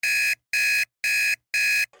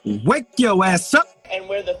Wake your ass up. And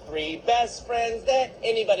we're the three best friends that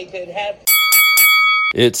anybody could have.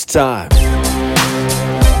 It's time.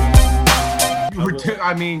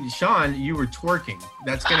 Sean, you were twerking.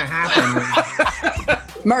 That's going to happen.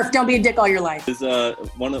 Murph, don't be a dick all your life. It's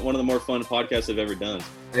one of the more fun podcasts I've ever done.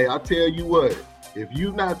 Hey, I tell you what, if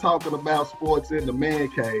you not talking about sports in the man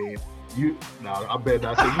cave, I bet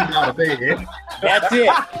not say you not a fan. That's it.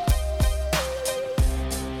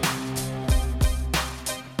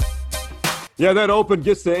 Yeah, that open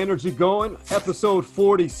gets the energy going. Episode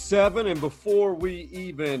 47. And before we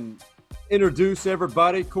even introduce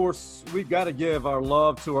everybody, of course, we've got to give our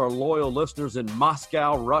love to our loyal listeners in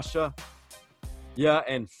Moscow, Russia. Yeah,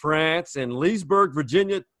 and France and Leesburg,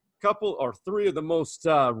 Virginia. Couple or three of the most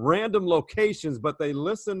random locations, but they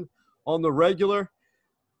listen on the regular.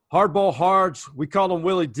 Hardball Harge, we call him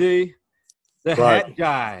Willie D. The Right. hat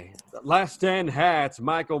guy. Last Stand Hats,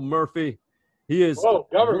 Michael Murphy. He is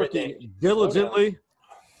working diligently.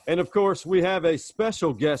 And, of course, we have a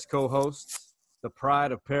special guest co-host, the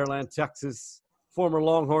pride of Pearland, Texas, former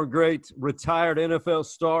Longhorn great, retired NFL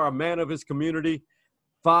star, a man of his community,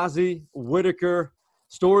 Fozzie Whitaker.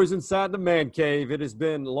 Stories inside the man cave. It has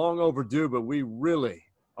been long overdue, but we really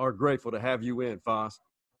are grateful to have you in, Foz.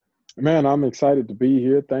 Man, I'm excited to be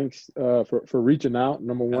here. Thanks for reaching out,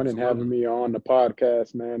 number one, Absolutely. and having me on the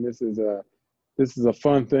podcast, man. This is a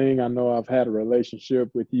fun thing. I know I've had a relationship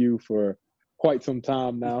with you for quite some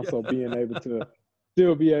time now, so being able to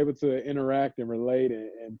still be able to interact and relate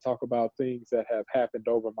and talk about things that have happened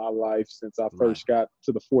over my life since I first got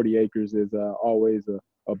to the 40 acres is always a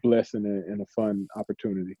blessing and a fun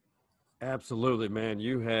opportunity. Absolutely, man.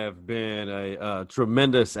 You have been a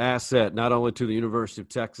tremendous asset, not only to the University of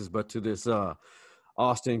Texas, but to this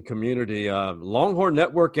Austin community. Longhorn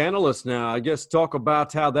Network analyst now. I guess talk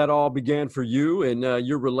about how that all began for you and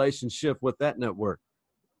your relationship with that network.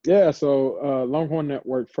 Yeah, so Longhorn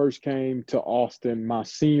Network first came to Austin my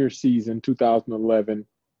senior season, 2011,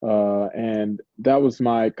 and that was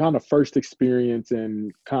my kind of first experience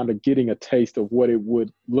in kind of getting a taste of what it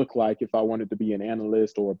would look like if I wanted to be an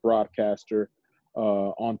analyst or a broadcaster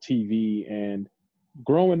on TV. And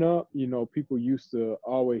growing up, people used to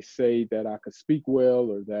always say that I could speak well,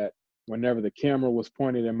 or that whenever the camera was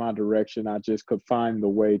pointed in my direction, I just could find the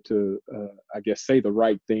way to, say the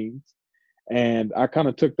right things. And I kind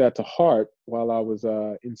of took that to heart while I was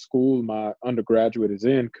in school. My undergraduate is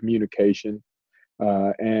in communication,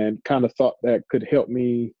 and kind of thought that could help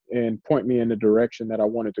me and point me in the direction that I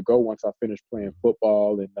wanted to go once I finished playing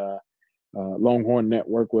football. And Longhorn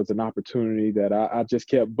Network was an opportunity that I just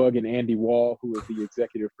kept bugging Andy Wall, who is the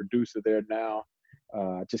executive producer there now.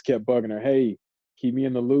 Just kept bugging her, hey, keep me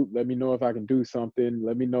in the loop. Let me know if I can do something.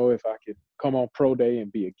 Let me know if I could come on Pro Day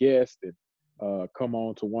and be a guest, and come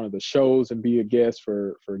on to one of the shows and be a guest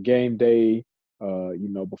for game day,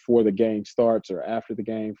 before the game starts or after the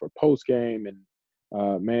game for post game.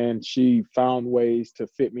 And man, she found ways to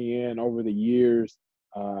fit me in over the years.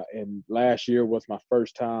 And last year was my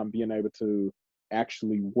first time being able to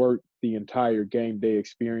actually work the entire game day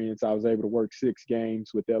experience. I was able to work 6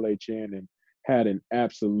 games with LHN and had an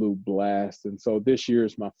absolute blast. And so this year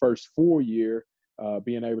is my first full year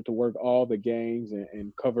being able to work all the games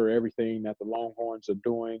and cover everything that the Longhorns are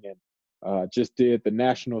doing. And just did the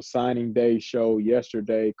National Signing Day show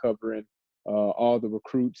yesterday, covering all the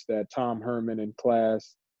recruits that Tom Herman and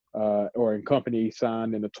class or in company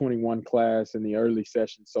signed in the 21 class in the early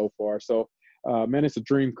session so far. So, man, it's a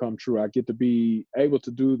dream come true. I get to be able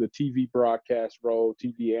to do the TV broadcast role,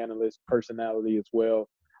 TV analyst personality as well.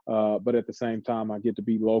 But at the same time, I get to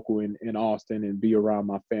be local in Austin and be around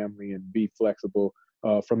my family and be flexible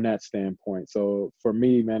from that standpoint. So for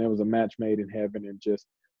me, man, it was a match made in heaven, and just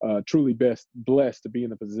truly blessed to be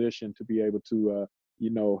in a position to be able to,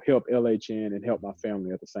 help LHN and help my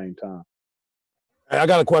family at the same time. Hey, I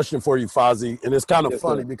got a question for you, Fozzie, and it's kind of Yes,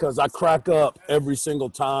 funny sir. because I crack up every single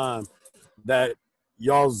time that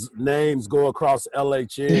y'all's names go across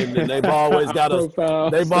LHN, and they've always got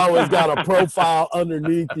a profile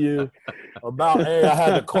underneath you about, hey, I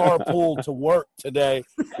had to carpool to work today.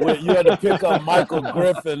 You had to pick up Michael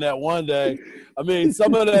Griffin that one day. I mean,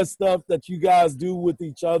 some of that stuff that you guys do with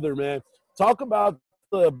each other, man. Talk about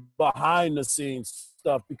the behind the scenes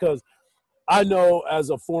stuff, because I know as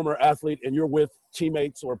a former athlete, and you're with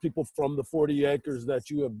teammates or people from the 40 acres that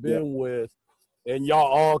you have been with, and y'all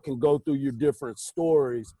all can go through your different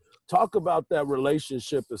stories. Talk about that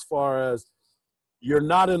relationship as far as you're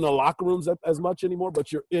not in the locker rooms as much anymore,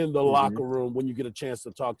 but you're in the locker room when you get a chance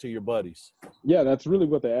to talk to your buddies. Yeah, that's really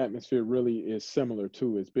what the atmosphere really is similar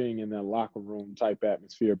to, is being in that locker room type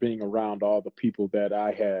atmosphere, being around all the people that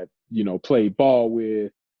I had, played ball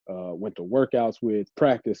with, went to workouts with,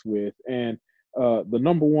 practiced with, and the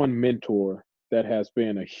number one mentor that has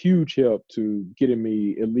been a huge help to getting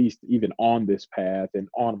me at least even on this path and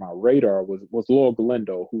on my radar was Loyal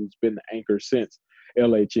Galindo, who's been the anchor since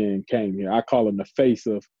LHN came here. I call him the face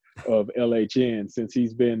of LHN since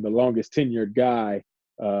he's been the longest tenured guy.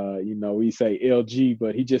 We say LG,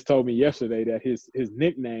 but he just told me yesterday that his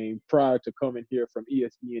nickname prior to coming here from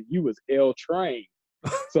ESPNU was L Train.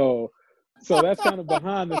 So that's kind of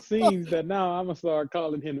behind the scenes that now I'm gonna start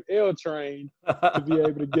calling him L Train to be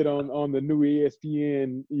able to get on the new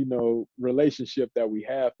ESPN, relationship that we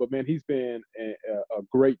have. But man, he's been a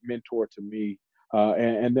great mentor to me.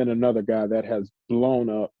 And then another guy that has blown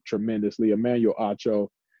up tremendously, Emmanuel Acho.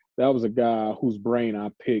 That was a guy whose brain I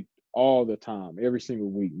picked all the time, every single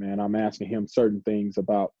week, man. I'm asking him certain things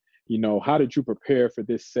about, how did you prepare for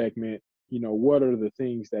this segment? What are the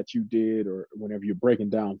things that you did, or whenever you're breaking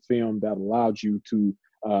down film that allowed you to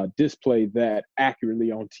display that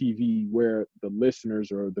accurately on TV where the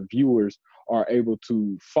listeners or the viewers are able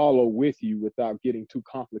to follow with you without getting too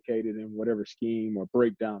complicated in whatever scheme or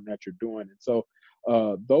breakdown that you're doing. And so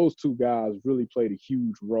those two guys really played a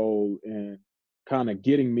huge role in kind of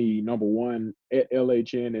getting me, number one, at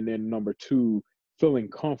LHN, and then number two, feeling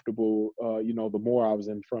comfortable, the more I was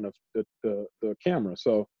in front of the camera.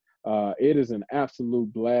 So it is an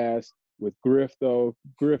absolute blast with Griff, though.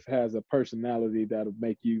 Griff has a personality that'll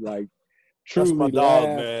make you truly That's my dog,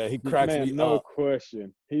 laugh. man. He cracks me no up.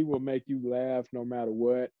 question. He will make you laugh no matter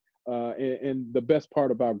what. And the best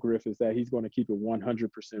part about Griff is that he's going to keep it 100%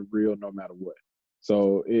 real no matter what.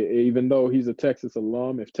 So even though he's a Texas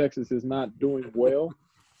alum, if Texas is not doing well,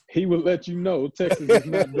 he will let you know Texas is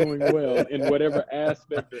not doing well in whatever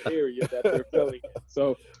aspect or area that they're feeling.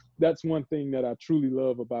 So that's one thing that I truly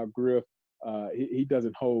love about Griff. He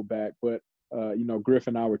doesn't hold back. But, Griff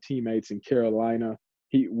and I were teammates in Carolina.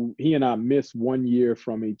 He and I missed 1 year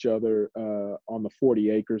from each other on the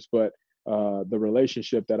 40 acres. But the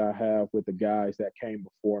relationship that I have with the guys that came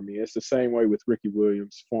before me, it's the same way with Ricky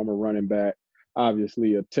Williams, former running back,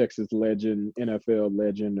 obviously a Texas legend, NFL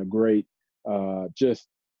legend, a great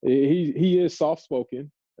he is soft-spoken.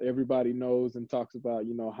 Everybody knows and talks about,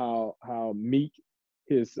 how meek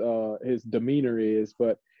his demeanor is,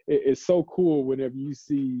 but it's so cool whenever you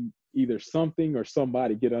see either something or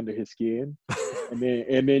somebody get under his skin,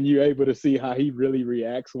 and then you're able to see how he really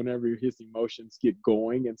reacts whenever his emotions get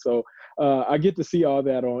going. And so I get to see all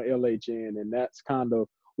that on LHN, and that's kind of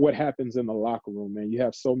what happens in the locker room, man. You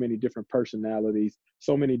have so many different personalities,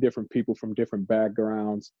 so many different people from different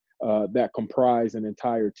backgrounds that comprise an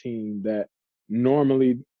entire team that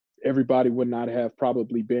normally everybody would not have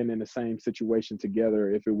probably been in the same situation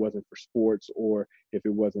together if it wasn't for sports or if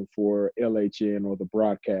it wasn't for LHN or the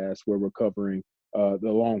broadcast where we're covering the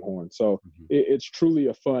Longhorns. So it's truly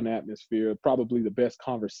a fun atmosphere. Probably the best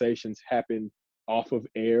conversations happen off of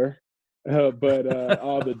air, but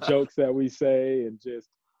all the jokes that we say and just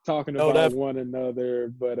talking about one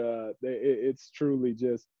another. But it's truly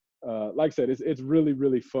just, like I said, it's really,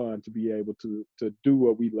 really fun to be able to do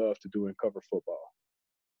what we love to do and cover football.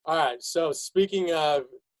 All right, so speaking of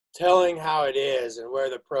telling how it is and where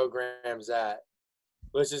the program's at,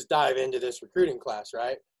 let's just dive into this recruiting class,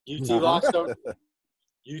 right? UT lost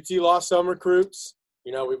some recruits.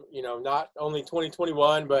 Not only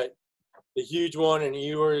 2021, but the huge one in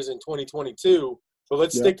Ewers in 2022. But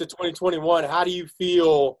let's stick to 2021. How do you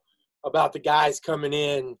feel about the guys coming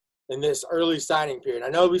in this early signing period? I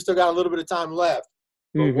know we still got a little bit of time left,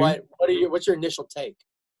 but what's your initial take?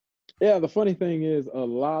 Yeah, the funny thing is a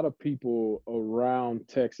lot of people around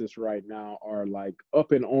Texas right now are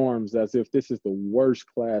up in arms as if this is the worst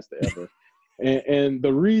class ever. and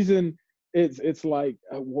the reason it's like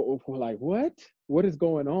what is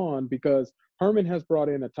going on? Because Herman has brought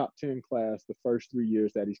in a top 10 class the first 3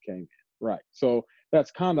 years that he's came in. Right. So that's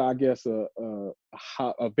kind of, I guess,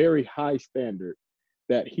 a very high standard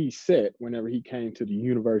that he set whenever he came to the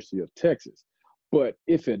University of Texas. But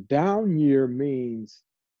if a down year means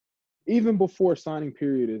even before signing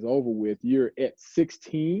period is over with, you're at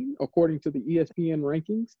 16, according to the ESPN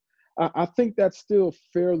rankings, I think that's still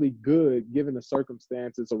fairly good given the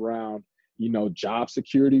circumstances around, job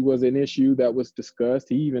security was an issue that was discussed.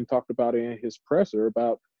 He even talked about it in his presser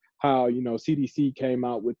about how, CDC came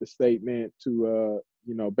out with the statement to,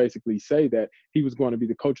 basically say that he was going to be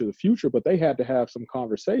the coach of the future, but they had to have some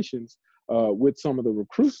conversations with some of the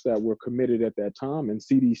recruits that were committed at that time. And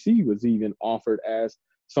CDC was even offered as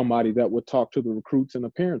somebody that would talk to the recruits and the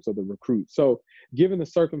parents of the recruits. So given the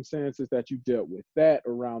circumstances that you dealt with that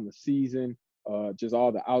around the season, just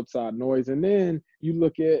all the outside noise, and then you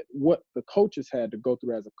look at what the coaches had to go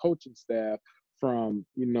through as a coaching staff from,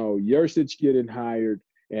 Yurcich getting hired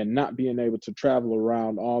and not being able to travel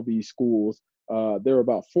around all these schools. There are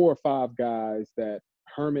about 4 or 5 guys that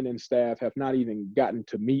Herman and staff have not even gotten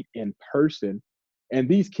to meet in person. And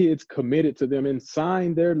these kids committed to them and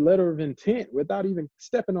signed their letter of intent without even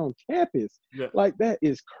stepping on campus. Yeah. Like, that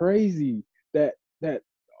is crazy that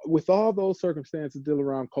with all those circumstances dealing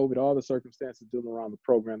around COVID, all the circumstances dealing around the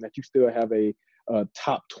program, that you still have a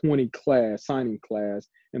top 20 signing class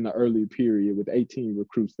in the early period with 18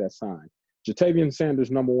 recruits that signed. Ja'Tavion Sanders,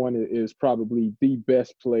 number one, is probably the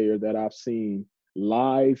best player that I've seen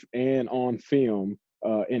live and on film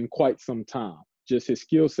in quite some time. Just his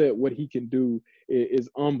skill set, what he can do is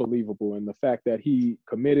unbelievable. And the fact that he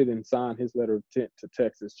committed and signed his letter of intent to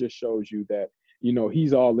Texas just shows you that,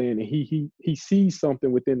 he's all in, and he sees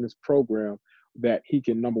something within this program that he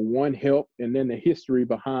can, number one, help, and then the history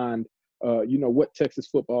behind, what Texas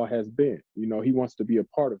football has been. He wants to be a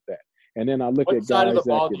part of that. And then I look at guys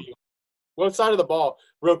what side of the ball,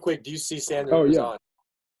 real quick, do you see Sanders on?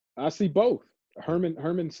 I see both.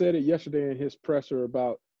 Herman said it yesterday in his presser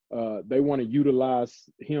about they want to utilize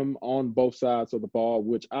him on both sides of the ball,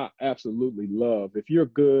 which I absolutely love. If you're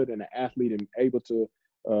good and an athlete and able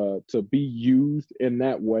to be used in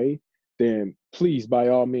that way, then please, by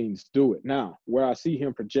all means, do it. Now, where I see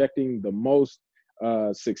him projecting the most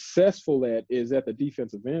successful at is at the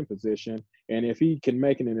defensive end position. And if he can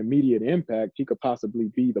make an immediate impact, he could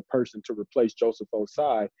possibly be the person to replace Joseph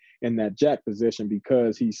Osai in that jack position,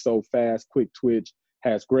 because he's so fast, quick twitch,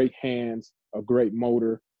 has great hands, a great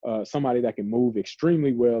motor, somebody that can move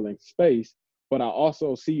extremely well in space. But I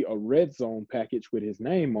also see a red zone package with his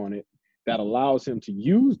name on it that allows him to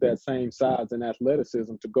use that same size and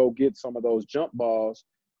athleticism to go get some of those jump balls,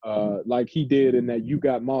 like he did in that You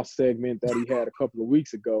Got Moss segment that he had a couple of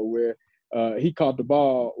weeks ago, where he caught the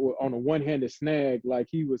ball on a one-handed snag like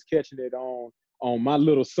he was catching it on my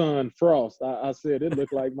little son Frost. I said it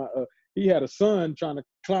looked like he had a son trying to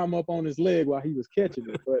climb up on his leg while he was catching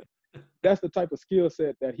it. But that's the type of skill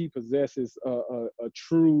set that he possesses, a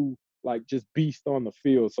true, like, just beast on the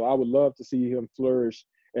field. So I would love to see him flourish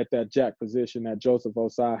at that jack position that Joseph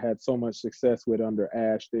Osai had so much success with under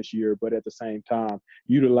Ash this year, but at the same time,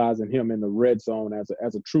 utilizing him in the red zone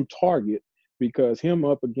as a true target, because him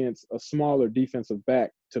up against a smaller defensive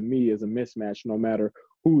back, to me, is a mismatch no matter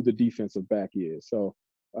who the defensive back is. So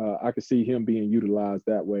I could see him being utilized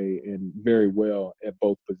that way and very well at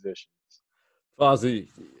both positions. Fozzie,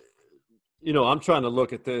 I'm trying to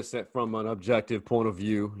look at this from an objective point of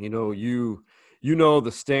view.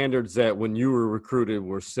 The standards that when you were recruited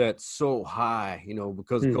were set so high,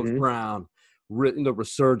 because of Coach Brown, the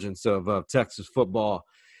resurgence of Texas football.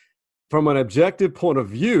 From an objective point of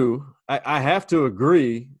view, I have to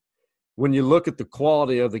agree when you look at the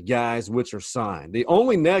quality of the guys which are signed. The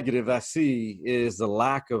only negative I see is the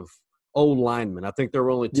lack of O-linemen. I think there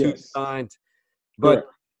were only 2 signed. But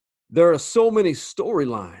there are so many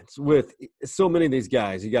storylines with so many of these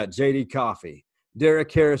guys. You got J.D. Coffey,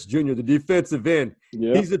 Derek Harris Jr., the defensive end.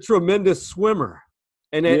 Yeah. He's a tremendous swimmer.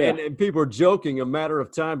 And people are joking a matter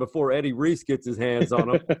of time before Eddie Reese gets his hands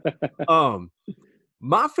on him.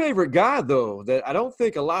 My favorite guy, though, that I don't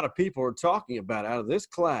think a lot of people are talking about out of this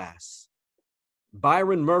class,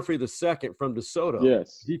 Byron Murphy II from DeSoto.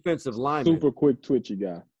 Yes. Defensive lineman. Super quick, twitchy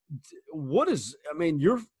guy.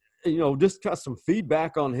 You're just got some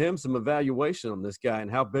feedback on him, some evaluation on this guy and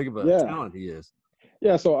how big of a talent he is.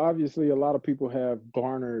 Yeah, so obviously a lot of people have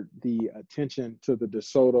garnered the attention to the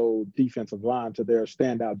DeSoto defensive line, to their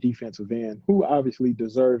standout defensive end, who obviously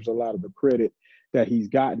deserves a lot of the credit that he's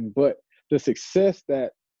gotten. But the success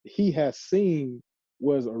that he has seen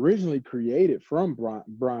was originally created from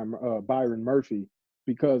Byron Murphy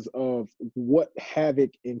because of what havoc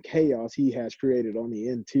and chaos he has created on the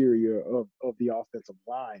interior of the offensive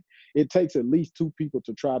line. It takes at least 2 people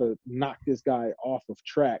to try to knock this guy off of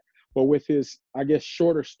track. But with his, I guess,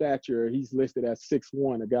 shorter stature, he's listed as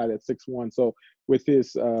 6'1", a guy that's 6'1". So with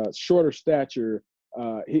his shorter stature,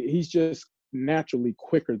 he's just naturally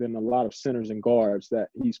quicker than a lot of centers and guards that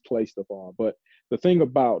he's placed upon. But the thing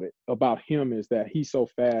about him is that he's so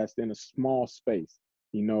fast in a small space.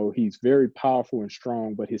 He's very powerful and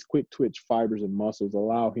strong, but his quick twitch fibers and muscles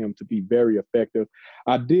allow him to be very effective.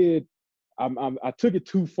 I took it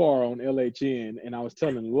too far on LHN, and I was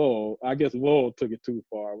telling Lowell, I guess Lowell took it too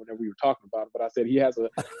far whenever we were talking about it, but I said he has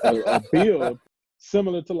a build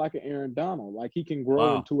similar to like an Aaron Donald. Like, he can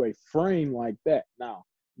grow into a frame like that. Now,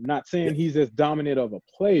 I'm not saying he's as dominant of a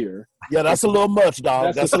player. Yeah, that's a little much,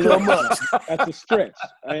 dog. That's a little much. That's a stretch.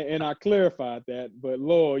 And I clarified that. But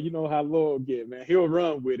Lowell, you know how Lowell get, man. He'll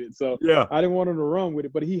run with it. So I didn't want him to run with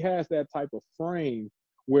it. But he has that type of frame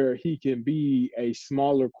where he can be a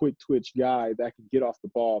smaller, quick twitch guy that can get off the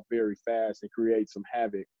ball very fast and create some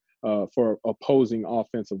havoc for opposing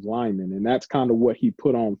offensive linemen. And that's kind of what he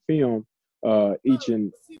put on film each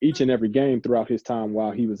and every game throughout his time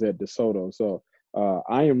while he was at DeSoto. So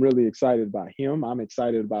I am really excited about him. I'm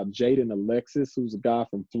excited about Jaden Alexis, who's a guy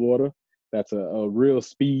from Florida. That's a real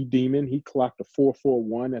speed demon. He clocked a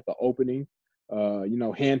 4.41 at the opening.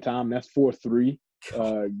 Hand time, that's 4.3.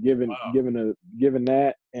 Given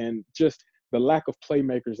that, and just the lack of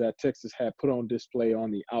playmakers that Texas had put on display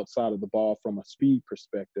on the outside of the ball from a speed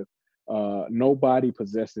perspective. Nobody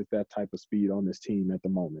possesses that type of speed on this team at the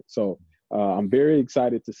moment. So I'm very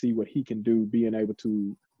excited to see what he can do, being able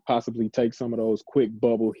to possibly take some of those quick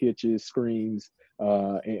bubble hitches, screens,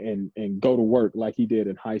 and go to work like he did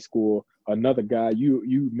in high school. Another guy,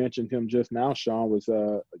 you mentioned him just now, Sean, was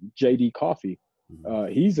J.D. Coffey.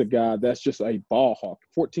 He's a guy that's just a ball hawk.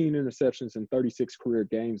 14 interceptions in 36 career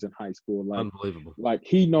games in high school. Unbelievable. Like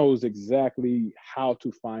he knows exactly how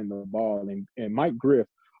to find the ball. And Mike Griff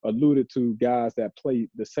alluded to guys that play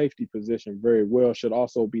the safety position very well should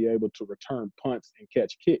also be able to return punts and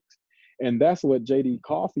catch kicks. And that's what J.D.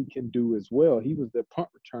 Coffey can do as well. He was the punt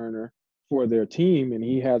returner for their team, and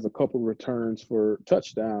he has a couple returns for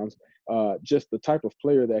touchdowns. Just the type of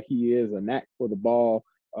player that he is, a knack for the ball.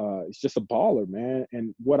 It's just a baller, man.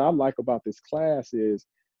 And what I like about this class is,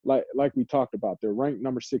 like we talked about, they're ranked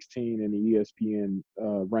number 16 in the ESPN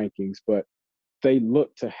rankings, but they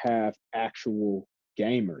look to have actual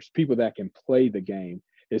gamers, people that can play the game.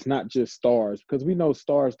 It's not just stars, because we know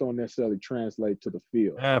stars don't necessarily translate to the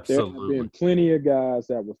field. Absolutely. There have been plenty of guys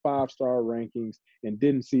that were 5-star rankings and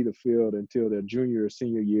didn't see the field until their junior or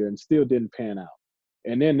senior year and still didn't pan out.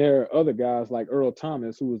 And then there are other guys like Earl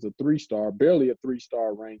Thomas, who was a 3-star, barely a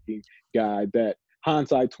 3-star ranking guy that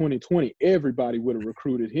hindsight 2020, everybody would have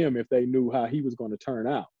recruited him if they knew how he was going to turn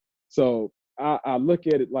out. So I look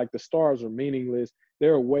at it like the stars are meaningless.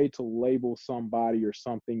 They're a way to label somebody or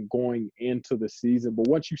something going into the season. But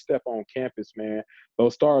once you step on campus, man,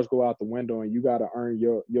 those stars go out the window and you got to earn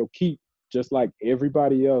your keep, just like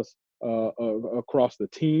everybody else across the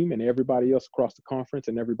team and everybody else across the conference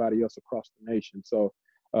and everybody else across the nation. So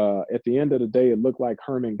at the end of the day, it looked like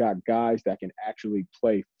Herman got guys that can actually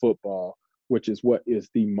play football, which is what is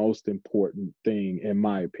the most important thing, in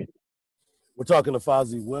my opinion. We're talking to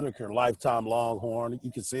Fozzie Whitaker, lifetime Longhorn.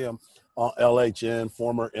 You can see him on LHN,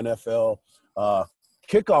 former NFL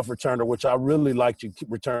kickoff returner, which I really liked you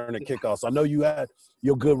returning kickoffs. I know you had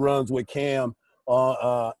your good runs with Cam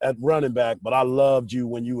at running back, but I loved you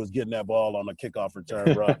when you was getting that ball on the kickoff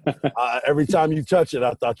return run. Every time you touch it,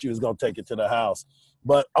 I thought you was going to take it to the house.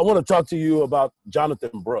 But I want to talk to you about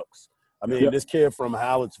Jonathan Brooks. I mean, This kid from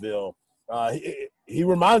Hallettsville, he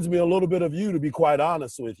reminds me a little bit of you, to be quite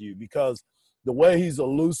honest with you, because the way he's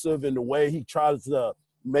elusive and the way he tries to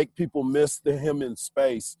make people miss him in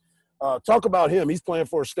space. Talk about him. He's playing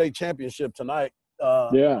for a state championship tonight.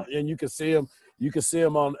 And you can see him. You can see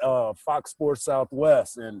him on Fox Sports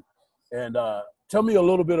Southwest. And tell me a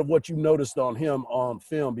little bit of what you noticed on him on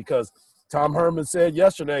film, because Tom Herman said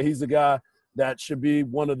yesterday he's a guy that should be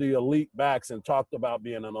one of the elite backs and talked about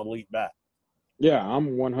being an elite back. Yeah,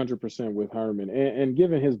 I'm 100% with Herman. And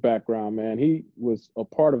given his background, man, he was a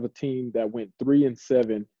part of a team that went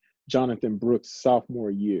 3-7 Jonathan Brooks' sophomore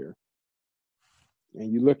year.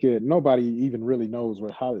 And you look at, nobody even really knows where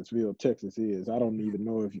Hallettsville, Texas is. I don't even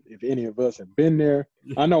know if any of us have been there.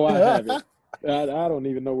 I know I haven't. I don't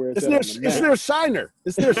even know where it's at. It's near Shiner.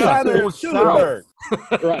 It's near Shiner and Schulenburg.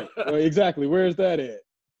 Right. Well, exactly. Where's that at?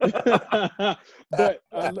 But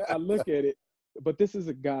I look at it. But this is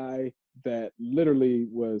a guy that literally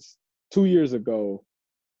was 2 years ago,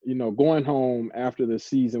 going home after the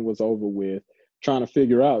season was over with, trying to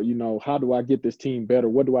figure out, how do I get this team better?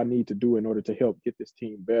 What do I need to do in order to help get this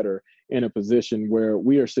team better in a position where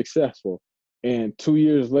we are successful? And 2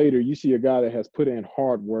 years later, you see a guy that has put in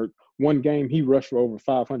hard work. One game, he rushed for over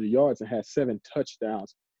 500 yards and had 7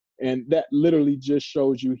 touchdowns. And that literally just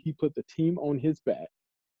shows you he put the team on his back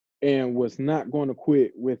and was not going to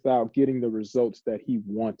quit without getting the results that he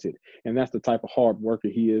wanted. And that's the type of hard worker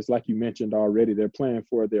he is. Like you mentioned already, they're playing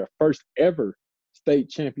for their first ever state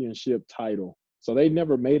championship title. So they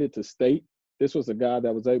never made it to state. This was a guy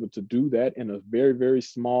that was able to do that in a very, very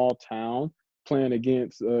small town, playing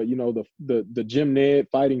against, the Jim Ned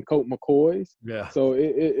fighting Colt McCoys. Yeah. So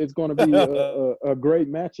it's going to be a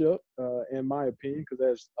great matchup, in my opinion, because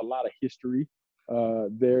there's a lot of history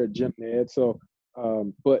there at Jim Ned. So,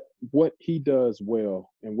 but what he does well,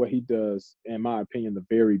 and what he does, in my opinion, the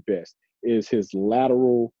very best, is his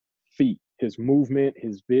lateral feet, his movement,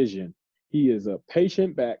 his vision. He is a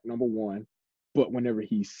patient back, number one. But whenever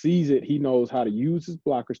he sees it, he knows how to use his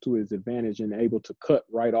blockers to his advantage and able to cut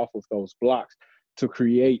right off of those blocks to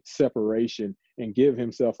create separation and give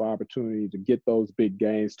himself an opportunity to get those big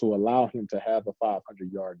gains to allow him to have a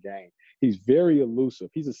 500-yard game. He's very elusive.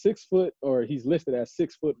 He's a 6 foot, or he's listed as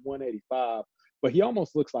 6 foot 185, but he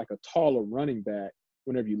almost looks like a taller running back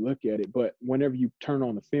whenever you look at it. But whenever you turn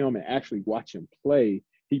on the film and actually watch him play,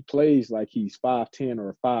 he plays like he's 5'10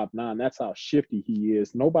 or 5'9. That's how shifty he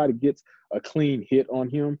is. Nobody gets a clean hit on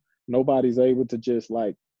him. Nobody's able to just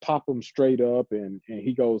like pop him straight up and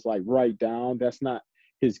he goes like right down. That's not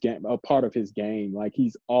his game, a part of his game. Like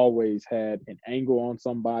he's always had an angle on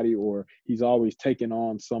somebody, or he's always taken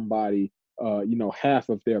on somebody, half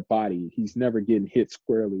of their body. He's never getting hit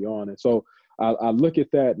squarely on. And so I look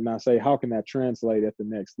at that and I say, how can that translate at the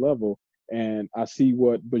next level? And I see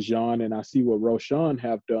what Bijan and I see what Roschon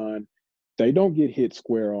have done. They don't get hit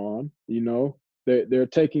square on, They're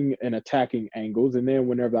taking and attacking angles, and then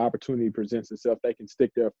whenever the opportunity presents itself, they can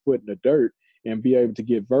stick their foot in the dirt and be able to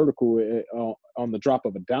get vertical on the drop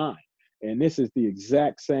of a dime. And this is the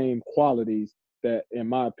exact same qualities that, in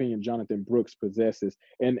my opinion, Jonathan Brooks possesses.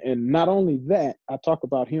 And not only that, I talk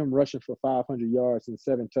about him rushing for 500 yards and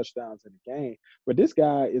 7 touchdowns in a game, but this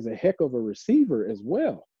guy is a heck of a receiver as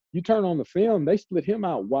well. You turn on the film, they split him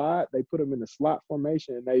out wide. They put him in the slot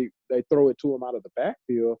formation, and they throw it to him out of the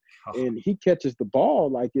backfield, and he catches the ball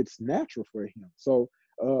like it's natural for him. So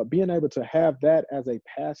being able to have that as a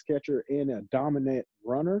pass catcher and a dominant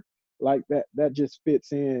runner, like that just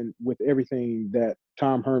fits in with everything that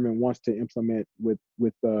Tom Herman wants to implement with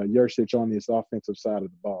Yurcich on this offensive side of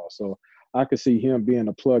the ball. So I could see him being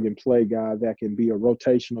a plug-and-play guy that can be a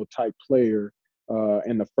rotational type player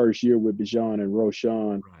in the first year with Bijan and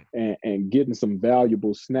Roschon, right, and getting some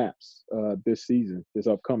valuable snaps this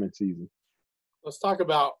upcoming season. Let's talk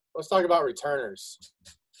about returners,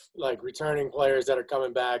 like returning players that are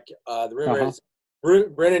coming back. The rumor is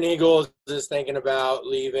Brennan Eagles is thinking about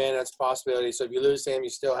leaving. That's a possibility. So if you lose him, you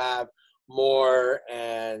still have Moore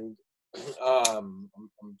and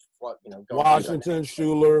Washington,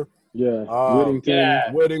 Schuler. Yeah,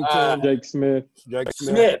 Whittington, Jake Smith.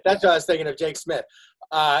 That's what I was thinking of, Jake Smith.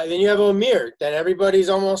 Then you have Amir that everybody's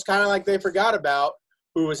almost kind of like they forgot about,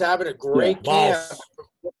 who was having a great camp.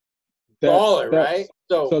 Baller, right?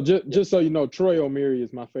 So just so you know, Troy O'Meary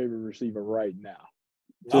is my favorite receiver right now.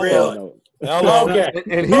 Really? Okay.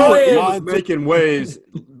 And he was making waves.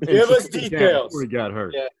 Give us details. Before he got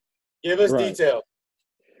hurt. Yeah. Give us details.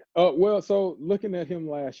 Well, so looking at him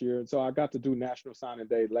last year, so I got to do National Signing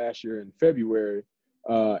Day last year in February,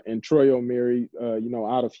 and Troy O'Meary,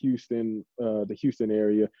 out of Houston, the Houston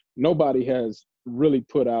area, nobody has really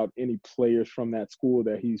put out any players from that school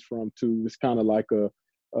that he's from to. It's kind of like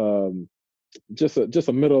just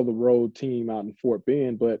a middle of the road team out in Fort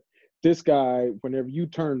Bend. But this guy, whenever you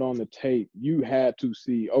turned on the tape, you had to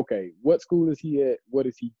see, okay, what school is he at? What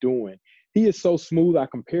is he doing? He is so smooth. I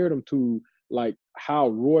compared him to like how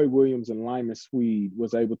Roy Williams and Lyman Swede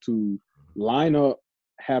was able to line up,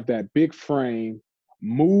 have that big frame,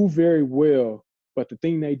 move very well. But the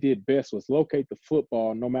thing they did best was locate the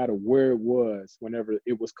football no matter where it was, whenever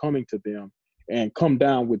it was coming to them, and come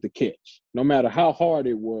down with the catch. No matter how hard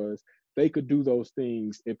it was, they could do those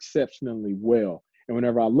things exceptionally well. And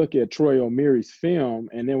whenever I look at Troy O'Meary's film,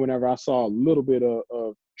 and then whenever I saw a little bit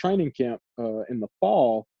of training camp in the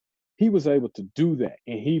fall, he was able to do that,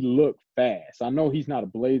 and he looked fast. I know he's not a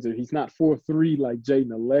blazer. He's not 4'3" like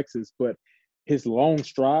Jaden Alexis, but his long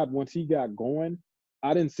stride, once he got going,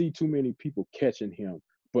 I didn't see too many people catching him.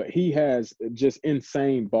 But he has just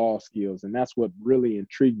insane ball skills, and that's what really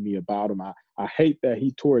intrigued me about him. I hate that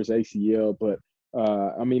he tore his ACL, but,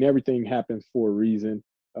 everything happens for a reason.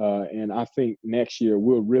 And I think next year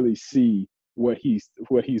we'll really see what he's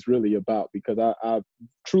really about, because I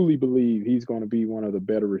truly believe he's going to be one of the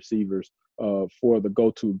better receivers for the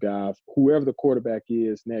go-to guy, whoever the quarterback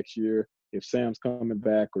is next year. If Sam's coming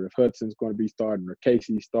back, or if Hudson's going to be starting, or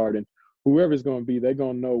Casey's starting, whoever's going to be, they're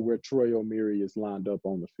going to know where Troy O'Meary is lined up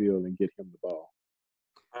on the field and get him the ball.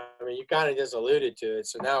 I mean, you kind of just alluded to it,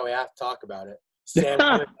 so now we have to talk about it. Sam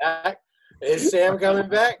coming back? Is Sam coming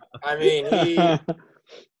back? I mean,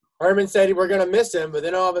 Herman said we're going to miss him, but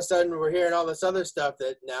then all of a sudden we're hearing all this other stuff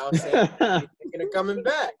that now Sam's thinking of coming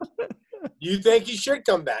back. You think he should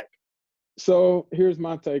come back? So here's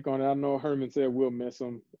my take on it. I know Herman said we'll miss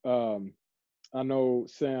him. I know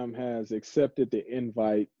Sam has accepted the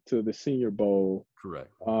invite to the Senior Bowl.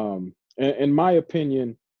 Correct. In my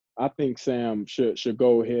opinion, I think Sam should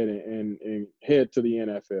go ahead and head to the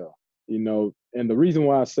NFL. And the reason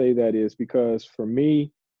why I say that is because for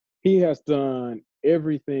me, he has done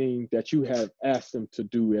everything that you have asked him to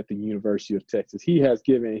do at the University of Texas. He has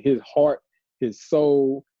given his heart, his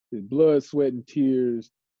soul, his blood, sweat, and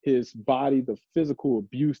tears, his body, the physical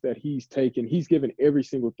abuse that he's taken. He's given every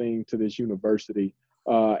single thing to this university,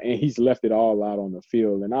 and he's left it all out on the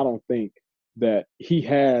field. And I don't think that he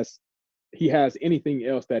has anything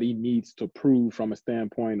else that he needs to prove from a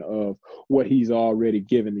standpoint of what he's already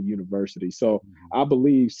given the university. So I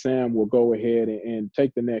believe Sam will go ahead and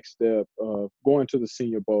take the next step of going to the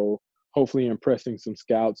Senior Bowl, hopefully impressing some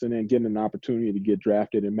scouts, and then getting an opportunity to get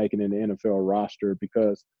drafted and making an NFL roster,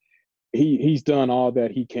 because he's done all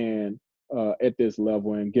that he can at this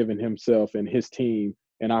level and given himself and his team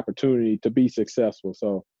an opportunity to be successful.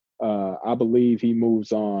 So I believe he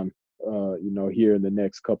moves on here in the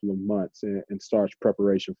next couple of months and starts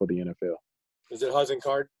preparation for the NFL. Is it Hudson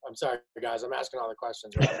Card? I'm sorry, guys. I'm asking all the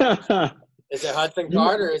questions. Right? Is it Hudson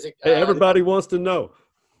Card or is it? Hey, everybody wants to know.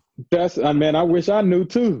 I wish I knew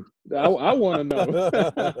too. I want to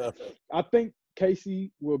know. I think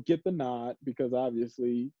Casey will get the nod because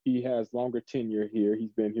obviously he has longer tenure here.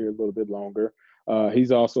 He's been here a little bit longer.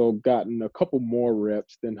 He's also gotten a couple more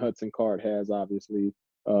reps than Hudson Card has, obviously,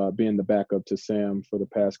 being the backup to Sam for the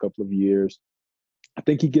past couple of years. I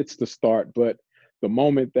think he gets the start, but the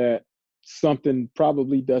moment that something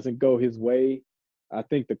probably doesn't go his way, I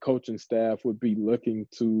think the coaching staff would be looking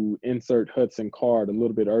to insert Hudson Card a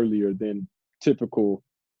little bit earlier than typical,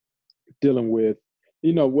 dealing with,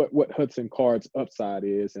 what Hudson Card's upside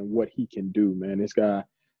is and what he can do, man. This guy,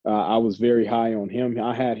 I was very high on him.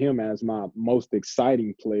 I had him as my most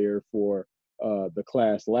exciting player for the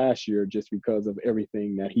class last year just because of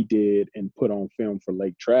everything that he did and put on film for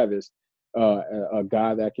Lake Travis. A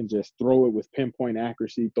guy that can just throw it with pinpoint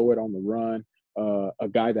accuracy, throw it on the run. A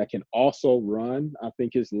guy that can also run. I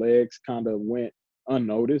think his legs kind of went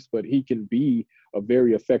unnoticed, but he can be a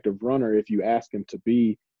very effective runner if you ask him to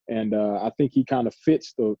be. And I think he kind of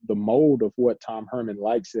fits the mold of what Tom Herman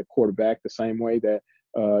likes at quarterback, the same way that,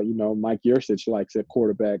 Mike Yurcich likes at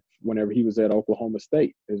quarterback whenever he was at Oklahoma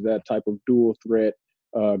State, is that type of dual threat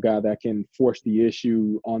guy that can force the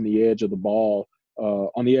issue on the edge of the ball,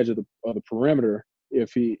 on the edge of the perimeter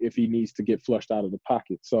if he needs to get flushed out of the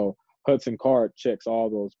pocket. So Hudson Card checks all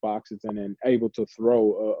those boxes and then able to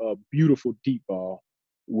throw a beautiful deep ball,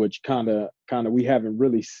 which kind of we haven't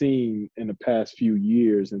really seen in the past few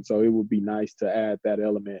years. And so it would be nice to add that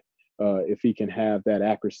element if he can have that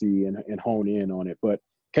accuracy and hone in on it. But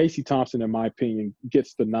Casey Thompson, in my opinion,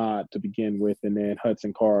 gets the nod to begin with, and then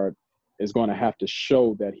Hudson Card is going to have to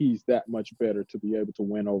show that he's that much better to be able to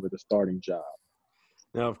win over the starting job.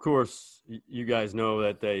 Now, of course, you guys know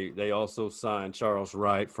that they also signed Charles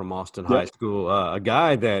Wright from Austin High School, a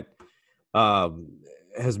guy that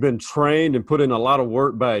has been trained and put in a lot of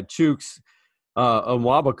work by Chooks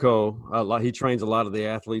Onwabako. He trains a lot of the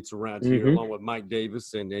athletes around here, along with Mike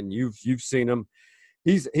Davis, and you've seen him.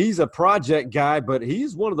 He's a project guy, but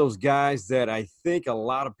he's one of those guys that I think a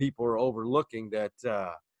lot of people are overlooking. That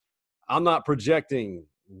I'm not projecting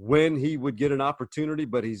when he would get an opportunity,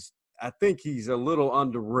 but I think he's a little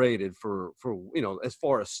underrated for as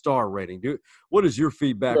far as star rating. What is your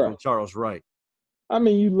feedback on Charles Wright? I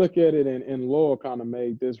mean, you look at it, and Lowell kind of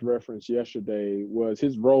made this reference yesterday, was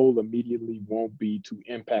his role immediately won't be to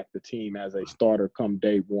impact the team as a starter come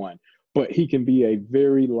day one, but he can be a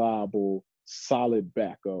very liable, solid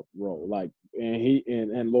backup role.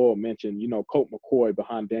 And Lowell mentioned, Colt McCoy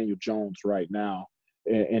behind Daniel Jones right now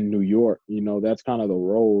in New York. That's kind of the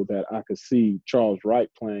role that I could see Charles Wright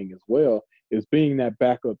playing as well, is being that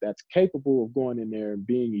backup that's capable of going in there and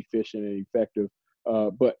being efficient and effective.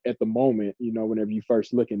 But at the moment, whenever you're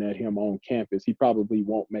first looking at him on campus, he probably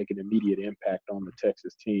won't make an immediate impact on the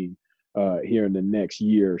Texas team here in the next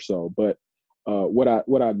year or so. But what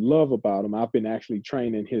I love about him, I've been actually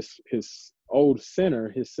training his old center,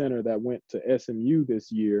 his center that went to SMU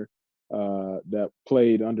this year, that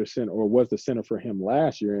played under center or was the center for him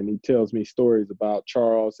last year. And he tells me stories about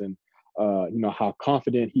Charles and, how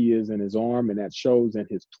confident he is in his arm, and that shows in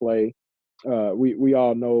his play. We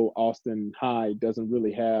all know Austin High doesn't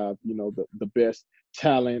really have, the best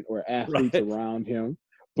talent or athletes around him,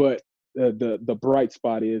 but the bright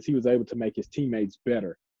spot is he was able to make his teammates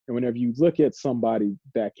better. And whenever you look at somebody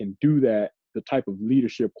that can do that, the type of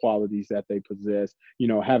leadership qualities that they possess,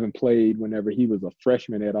 having played whenever he was a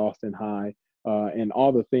freshman at Austin High, and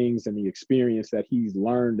all the things and the experience that he's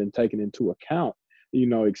learned and taken into account,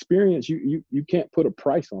 experience, you can't put a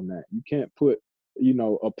price on that. You can't put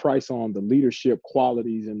a price on the leadership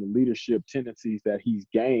qualities and the leadership tendencies that he's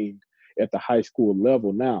gained at the high school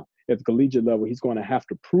level. Now, at the collegiate level, he's going to have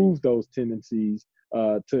to prove those tendencies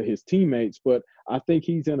to his teammates. But I think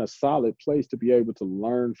he's in a solid place to be able to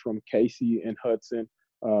learn from Casey and Hudson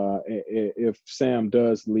if Sam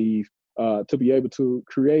does leave, to be able to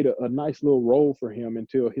create a nice little role for him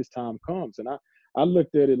until his time comes. And I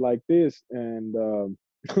looked at it like this, and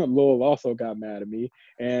Lowell also got mad at me.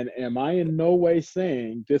 And am I in no way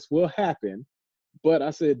saying this will happen? But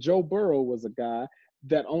I said Joe Burrow was a guy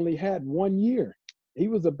that only had 1 year. He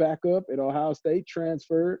was a backup at Ohio State,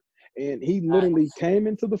 transferred, and he literally came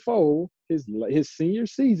into the fold his senior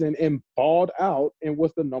season and balled out and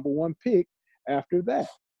was the number 1 pick after that.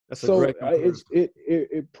 That's so a great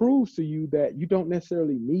it proves to you that you don't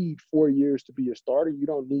necessarily need 4 years to be a starter. You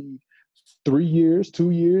don't need 3 years,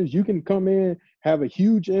 2 years. You can come in, have a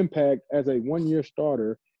huge impact as a 1-year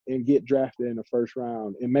starter, and get drafted in the first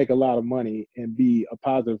round and make a lot of money and be a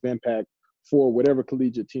positive impact for whatever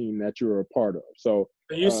collegiate team that you're a part of. So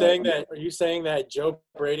are you saying that Joe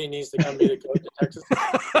Brady needs to come be the coach of Texas?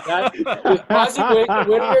 Is Posse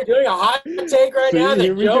Whitaker doing a hot take right now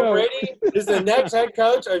that Joe Brady is the next head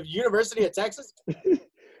coach of University of Texas?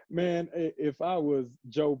 Man, if I was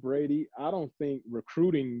Joe Brady, I don't think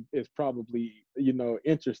recruiting is probably,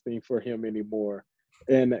 interesting for him anymore.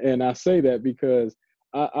 And I say that because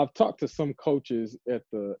I've talked to some coaches at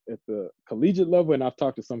the collegiate level, and I've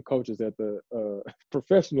talked to some coaches at the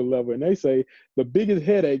professional level, and they say the biggest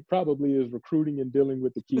headache probably is recruiting and dealing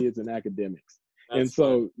with the kids and academics. And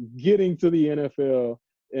so getting to the NFL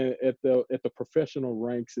at the professional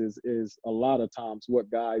ranks is a lot of times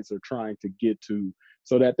what guys are trying to get to,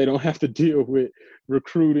 so that they don't have to deal with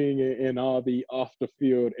recruiting and all the off the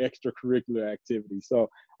field extracurricular activities. So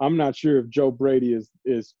I'm not sure if Joe Brady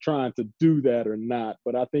is trying to do that or not,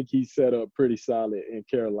 but I think he's set up pretty solid in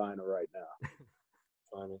Carolina right now.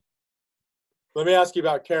 Funny. Let me ask you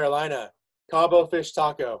about Carolina. Cabo fish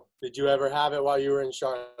taco. Did you ever have it while you were in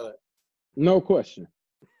Charlotte? No question.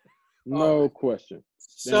 No question.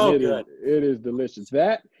 So good. It is delicious.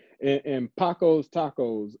 That and Paco's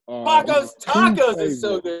Tacos are Paco's Tacos is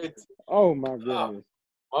so good. Oh my goodness.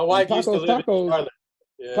 My wife used to live in Charlotte.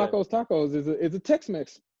 Yeah. Paco's Tacos is a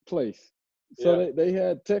Tex-Mex place. So they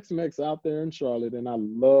had Tex-Mex out there in Charlotte, and I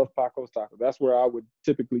love Paco's Tacos. That's where I would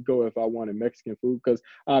typically go if I wanted Mexican food, because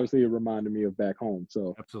obviously it reminded me of back home.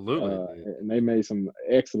 So absolutely. And they made some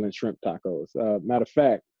excellent shrimp tacos. Matter of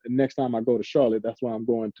fact, next time I go to Charlotte, that's where I'm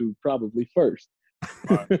going to probably first.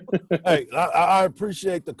 Hey, I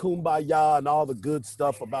appreciate the kumbaya and all the good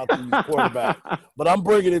stuff about these quarterbacks, but I'm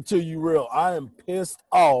bringing it to you real. I am pissed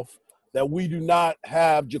off that we do not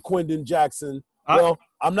have Ja'Quinden Jackson. Well,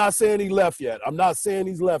 I'm not saying he left yet. I'm not saying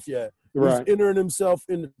he's left yet. Right. He's entering himself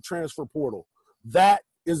in the transfer portal. That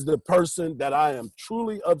is the person that I am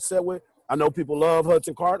truly upset with. I know people love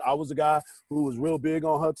Hudson Card. I was a guy who was real big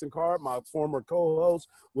on Hudson Card. My former co-host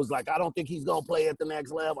was like, I don't think he's going to play at the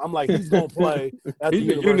next level. I'm like, he's going to play at the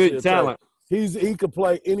University of talent. He could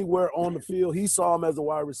play anywhere on the field. He saw him as a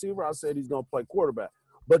wide receiver. I said he's going to play quarterback.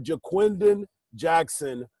 But Ja'Quinden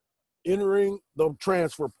Jackson entering the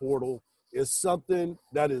transfer portal is something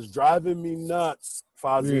that is driving me nuts,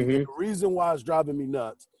 Fozzie. Mm-hmm. And the reason why it's driving me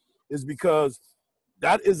nuts is because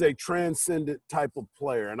that is a transcendent type of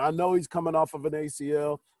player. And I know he's coming off of an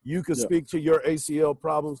ACL. You can speak to your ACL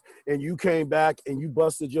problems, and you came back and you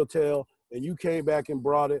busted your tail, and you came back and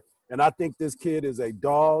brought it. And I think this kid is a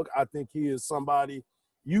dog. I think he is somebody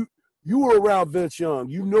you were around Vince Young.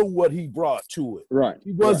 You know what he brought to it. Right.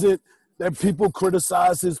 He wasn't that people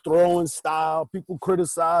criticize his throwing style. People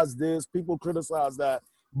criticize this. People criticize that.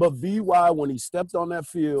 But VY, when he stepped on that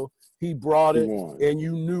field, he brought it, and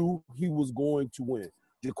you knew he was going to win.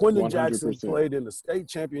 Ja'Quinden Jackson played in the state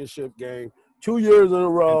championship game 2 years in a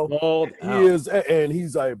row. He's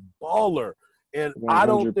a baller. And 100%. I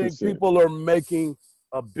don't think people are making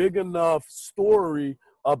a big enough story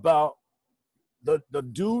about the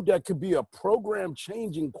dude that could be a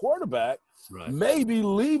program-changing quarterback maybe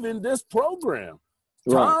leaving this program.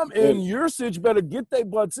 Tom and Yursich better get their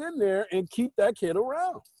butts in there and keep that kid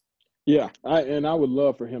around. Yeah, I would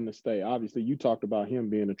love for him to stay. Obviously, you talked about him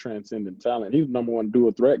being a transcendent talent. He was number one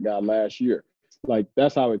dual threat guy last year. Like,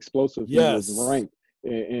 that's how explosive he was ranked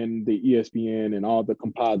in the ESPN and all the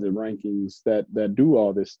composite rankings that do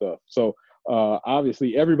all this stuff. So,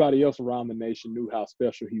 obviously, everybody else around the nation knew how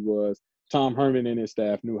special he was. Tom Herman and his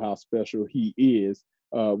staff knew how special he is,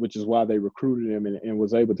 which is why they recruited him and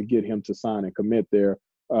was able to get him to sign and commit there.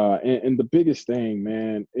 And the biggest thing,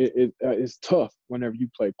 man, it's tough whenever you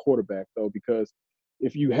play quarterback, though, because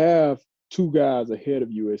if you have two guys ahead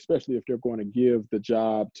of you, especially if they're going to give the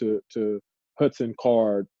job to Hudson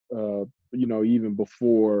Card, even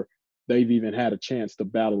before they've even had a chance to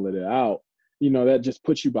battle it out, that just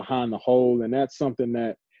puts you behind the hole. And that's something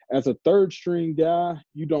that, as a third string guy,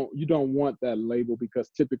 you don't want that label, because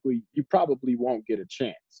typically you probably won't get a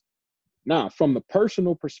chance. Now, from the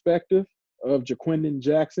personal perspective of Ja'Quinden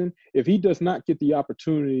Jackson, if he does not get the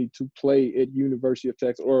opportunity to play at University of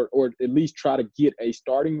Texas, or at least try to get a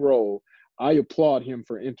starting role, I applaud him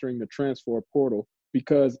for entering the transfer portal,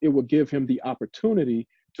 because it will give him the opportunity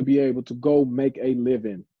to be able to go make a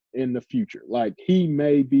living in the future. Like, he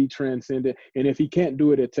may be transcendent, and if he can't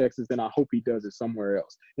do it at Texas, then I hope he does it somewhere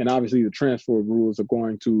else. And obviously the transfer rules are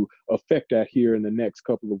going to affect that here in the next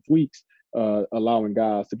couple of weeks, allowing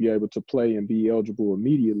guys to be able to play and be eligible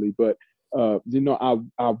immediately. But I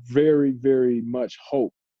very, very much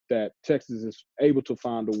hope that Texas is able to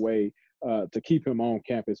find a way to keep him on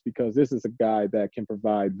campus, because this is a guy that can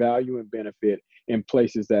provide value and benefit in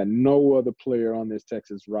places that no other player on this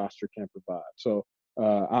Texas roster can provide. So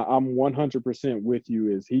I'm 100% with you,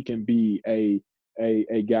 is he can be a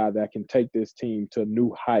guy that can take this team to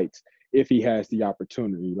new heights if he has the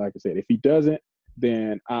opportunity. Like I said, if he doesn't,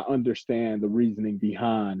 then I understand the reasoning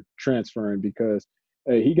behind transferring, because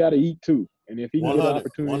he got to eat too. And if he can get an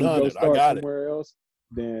opportunity to go start somewhere else,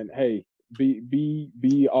 then hey,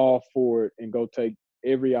 be all for it and go take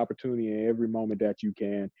every opportunity and every moment that you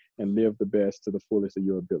can and live the best to the fullest of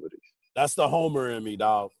your abilities. That's the homer in me,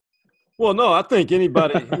 dog. Well, no, I think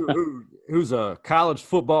anybody who's a college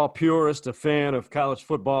football purist, a fan of college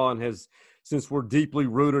football, and has, since we're deeply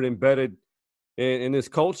rooted, embedded in this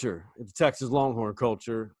culture, the Texas Longhorn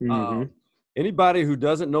culture, anybody who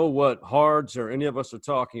doesn't know what Hards or any of us are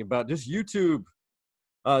talking about, just YouTube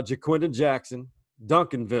Ja'Quinden Jackson,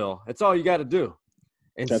 Duncanville. That's all you got to do,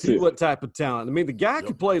 and see what type of talent. I mean, the guy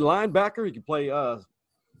can play linebacker. He can play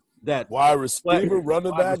that wide receiver,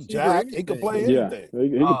 running back, jack. He can play anything. Yeah, he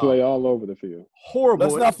can play all over the field. Horrible.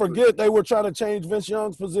 Let's not forget they were trying to change Vince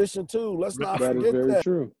Young's position too. Let's not forget that. That is very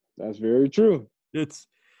true. That's very true. It's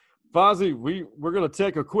Fozzie, we're going to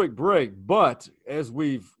take a quick break, but as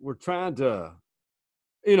we're trying to,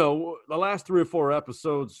 the last 3 or 4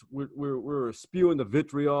 episodes, we're spewing the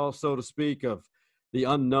vitriol, so to speak, of the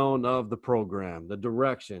unknown of the program, the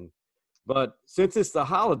direction. But since it's the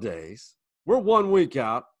holidays, we're 1 week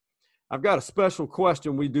out. I've got a special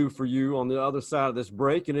question we do for you on the other side of this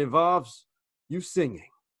break, and it involves you singing.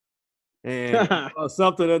 And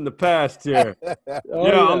something in the past here.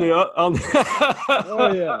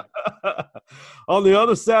 On the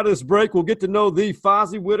other side of this break, we'll get to know the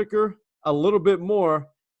Fozzie Whitaker a little bit more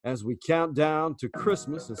as we count down to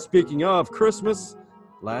Christmas. And speaking of Christmas,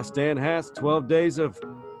 Last Stand has 12 days of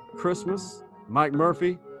Christmas. Mike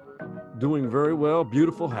Murphy doing very well.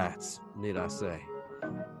 Beautiful hats, need I say.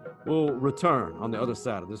 We'll return on the other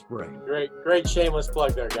side of this break. Great shameless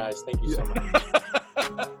plug there, guys. Thank you so much.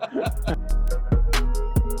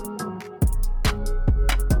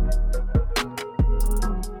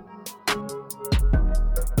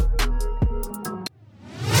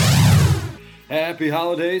 Happy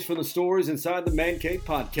holidays from the stories inside the Man Cave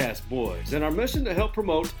Podcast Boys, and our mission to help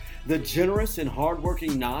promote the generous and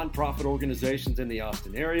hardworking nonprofit organizations in the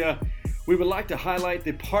Austin area. We would like to highlight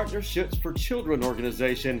the Partnerships for Children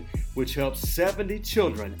organization, which helps 70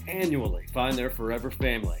 children annually find their forever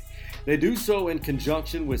family. They do so in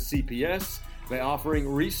conjunction with CPS by offering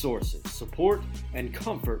resources, support, and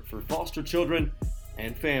comfort for foster children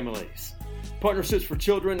and families. Partnerships for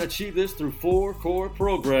Children achieve this through 4 core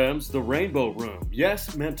programs: the Rainbow Room,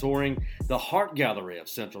 Yes Mentoring, the Heart Gallery of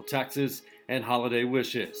Central Texas, and Holiday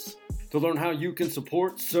Wishes. To learn how you can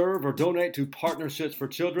support, serve, or donate to Partnerships for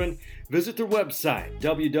Children, visit their website,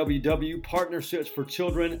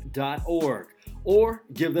 www.partnershipsforchildren.org, or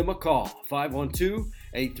give them a call,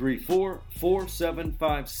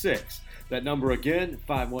 512-834-4756. That number again,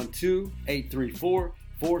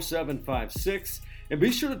 512-834-4756. And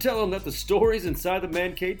be sure to tell them that the stories inside the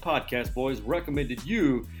Man Cave Podcast Boys recommended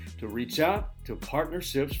you to reach out to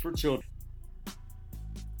Partnerships for Children.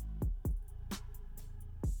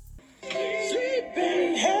 Sleep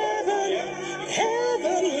in heaven,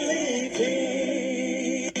 heavenly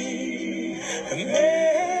peace.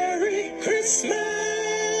 Merry Christmas.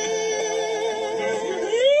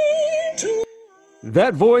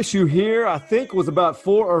 That voice you hear, I think, was about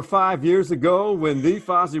 4 or 5 years ago when the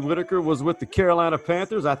Fozzie Whitaker was with the Carolina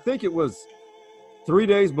Panthers. I think it was 3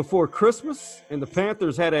 days before Christmas, and the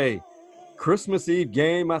Panthers had a Christmas Eve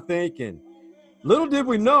game, I think. And little did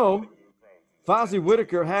we know, Fozzie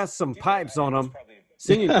Whitaker has some pipes on him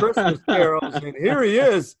singing Christmas carols. And here he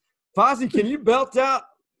is. Fozzie, can you belt out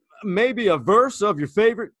maybe a verse of your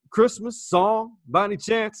favorite Christmas song by any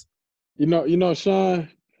chance? Sean,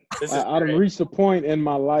 This is I done great. reached a point in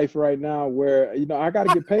my life right now where I got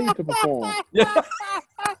to get paid to perform.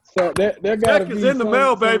 So there got to Check be is in the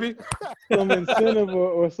mail, baby. some incentive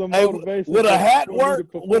or some Hey, motivation. would a hat for me to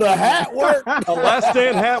work? perform. Would a hat work? A Last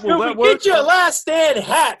Stand hat, will Dude, that we work? get you a Last Stand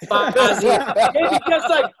hat, Fozzie. Maybe just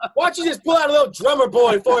like, why don't you just pull out a little drummer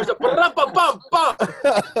boy for us?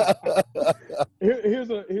 Here's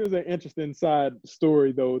an interesting side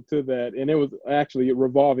story though to that, and it was actually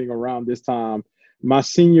revolving around this time. My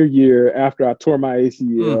senior year, after I tore my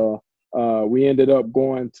ACL, we ended up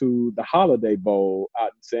going to the Holiday Bowl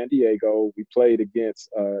out in San Diego. We played against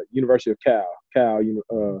University of Cal,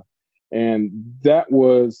 and that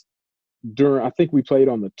was during. I think we played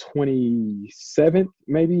on the 27th,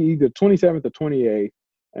 maybe either 27th or 28th.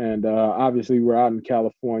 And obviously, we're out in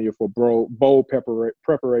California for bowl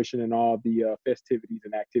preparation and all the festivities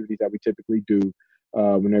and activities that we typically do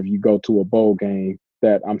whenever you go to a bowl game.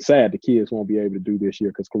 That I'm sad the kids won't be able to do this year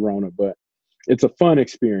because Corona, but it's a fun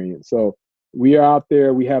experience. So we are out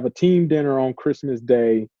there. We have a team dinner on Christmas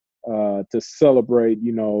Day to celebrate,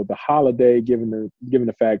 the holiday, given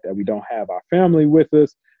the fact that we don't have our family with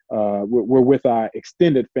us. We're with our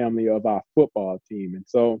extended family of our football team, and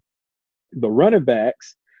so the running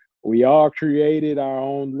backs. We all created our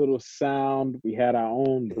own little sound. We had our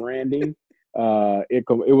own branding.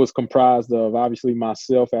 It was comprised of obviously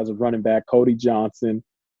myself as a running back, Cody Johnson,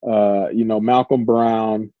 Malcolm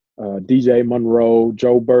Brown, DJ Monroe,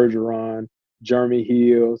 Joe Bergeron, Jeremy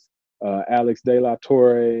Hills, Alex De La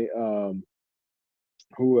Torre,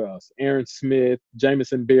 who else? Aaron Smith,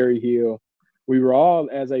 Jamison Berryhill. We were all,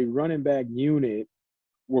 as a running back unit,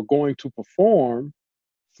 were going to perform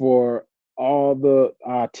for all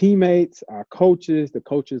our teammates, our coaches, the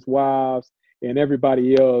coaches' wives, and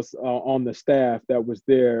everybody else on the staff that was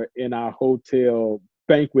there in our hotel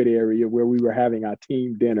banquet area where we were having our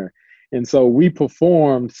team dinner. And so we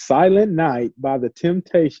performed Silent Night by the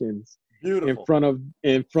Temptations. Beautiful.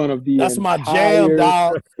 in front of the That's my jam,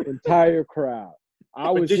 dog. entire crowd.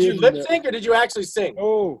 Did you lip sync or did you actually sing?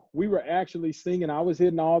 Oh, we were actually singing. I was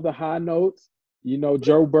hitting all the high notes.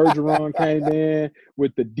 Joe Bergeron came in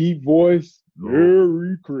with the deep voice.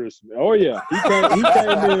 Merry Christmas. Oh, yeah. He came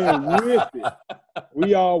in with it.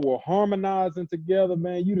 We all were harmonizing together,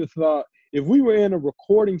 man. You'd have thought if we were in a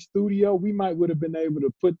recording studio, we would have been able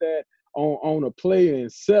to put that on a player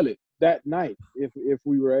and sell it that night if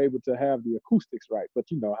we were able to have the acoustics right. But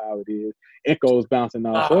you know how it is. Echoes bouncing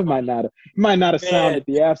off. So it might not have sounded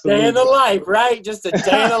the absolute. Day in the life, right? Just a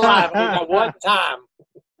day in the life at one time.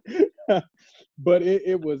 But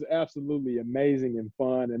it was absolutely amazing and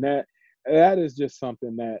fun. And that is just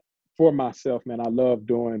something that, for myself, man, I love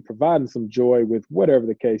doing, providing some joy with whatever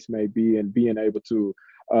the case may be and being able to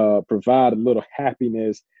provide a little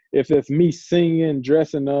happiness. If it's me singing,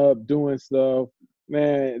 dressing up, doing stuff,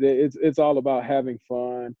 man, it's all about having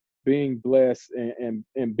fun, being blessed,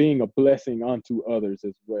 and being a blessing unto others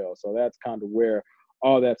as well. So that's kind of where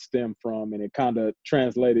all that stemmed from. And it kind of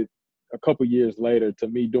translated a couple years later to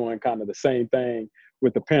me doing kind of the same thing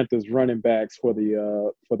with the Panthers running backs for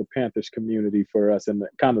the Panthers community for us in the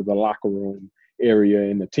kind of the locker room area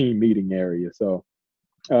and the team meeting area. So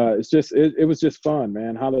it was just fun,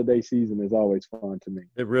 man. Holiday season is always fun to me.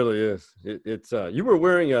 It really is. It's you were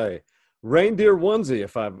wearing a reindeer onesie,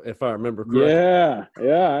 if I remember correctly.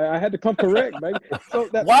 Yeah. I had to come correct, baby. So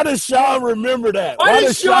why does Sean remember that? Why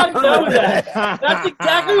does Sean know that? That's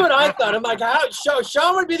exactly what I thought. I'm like, how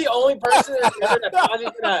Sean would be the only person that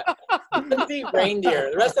Fozzie's gonna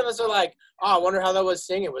reindeer. The rest of us are like, I wonder how that was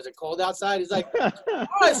singing. Was it cold outside? He's like,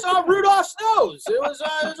 I saw Rudolph's nose. It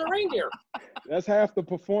was a reindeer. That's half the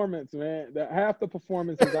performance, man. Half the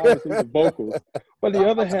performance is obviously the vocals, but the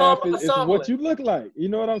other half is what you look like. You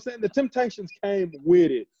know what I'm saying? The Temptations came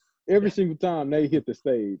with it every single time they hit the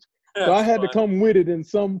stage. So I had to come with it in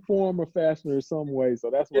some form or fashion or some way. So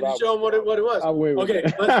that's what I show them what it was. I went with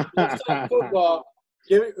okay, let's talk football.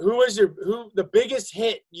 Who the biggest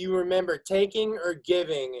hit you remember taking or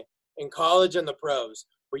giving in college and the pros,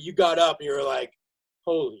 where you got up and you were like,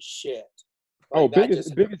 holy shit.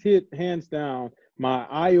 Biggest hit, hands down, my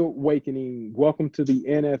eye-awakening welcome to the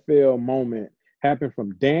NFL moment happened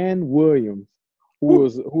from Dan Williams, who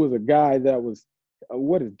was a guy that was,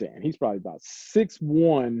 what is Dan? He's probably about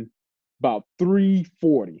 6'1", about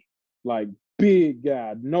 340, like big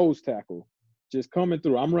guy, nose tackle, just coming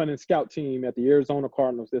through. I'm running scout team at the Arizona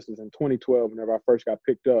Cardinals. This was in 2012 whenever I first got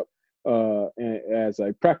picked up as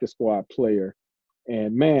a practice squad player.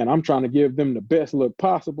 And, man, I'm trying to give them the best look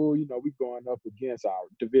possible. We're going up against our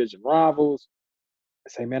division rivals. I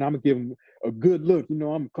say, man, I'm going to give them a good look. I'm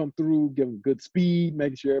going to come through, give them good speed,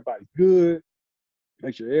 making sure everybody's good,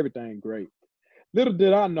 make sure everything's great. little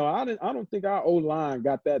did I know, I don't think our O-line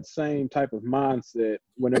got that same type of mindset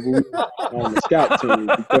whenever we were on the scout team,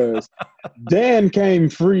 because Dan came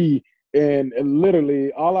free, and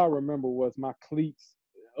literally all I remember was my cleats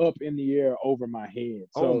up in the air over my head.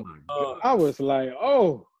 So I was like,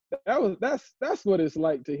 oh, that's what it's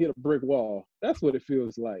like to hit a brick wall. That's what it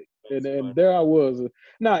feels like. And there I was.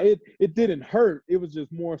 Now it didn't hurt. It was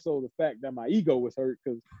just more so the fact that my ego was hurt,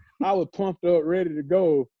 because I was pumped up, ready to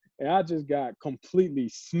go, and I just got completely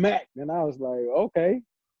smacked. And I was like, okay,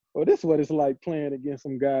 well, this is what it's like playing against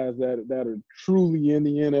some guys that are truly in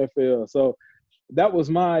the NFL. So that was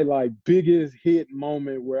my like biggest hit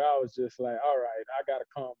moment, where I was just like, all right,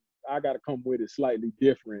 I gotta come with it slightly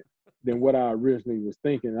different than what I originally was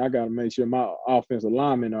thinking. I gotta make sure my offensive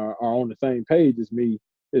linemen are on the same page as me,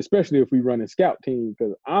 especially if we run a scout team,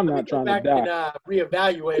 because I'm not trying to die. And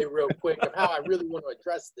reevaluate real quick of how I really want to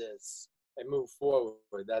address this and move forward.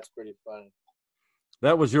 That's pretty funny.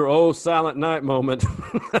 That was your old Silent Night moment.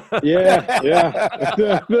 Yeah.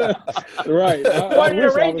 Right. I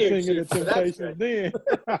wish I was singing the Temptations then.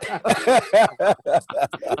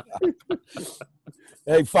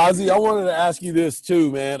 Hey, Fozzie, I wanted to ask you this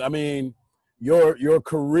too, man. I mean, your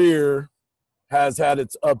career has had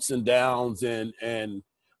its ups and downs, and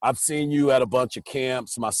I've seen you at a bunch of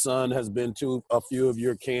camps. My son has been to a few of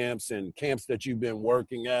your camps and camps that you've been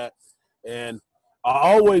working at. And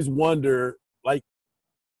I always wonder, like,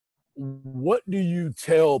 what do you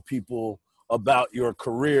tell people about your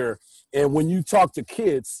career? And when you talk to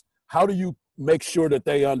kids, how do you make sure that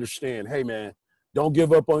they understand, hey, man, don't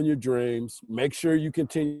give up on your dreams. Make sure you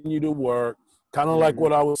continue to work. Kind of like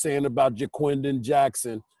what I was saying about Jaquindon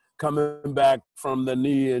Jackson coming back from the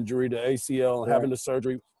knee injury, the ACL, and having the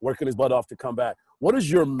surgery, working his butt off to come back. What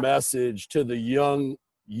is your message to the young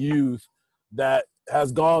youth that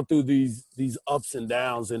has gone through these ups and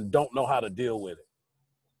downs and don't know how to deal with it?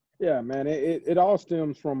 Yeah, man, it all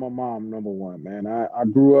stems from my mom, number one, man. I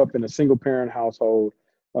grew up in a single-parent household.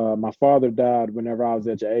 My father died whenever I was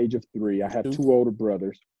at the age of 3. I had 2 older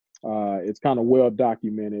brothers. It's kind of well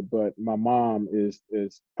documented, but my mom is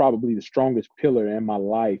probably the strongest pillar in my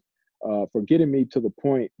life for getting me to the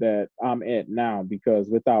point that I'm at now, because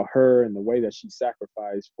without her and the way that she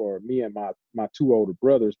sacrificed for me and my 2 older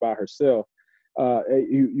brothers by herself,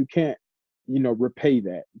 you can't, repay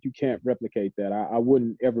that. You can't replicate that. I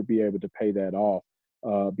wouldn't ever be able to pay that off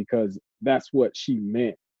because that's what she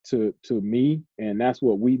meant to me, and that's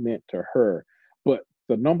what we meant to her. But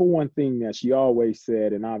the number one thing that she always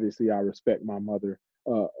said, and obviously I respect my mother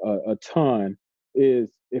a ton,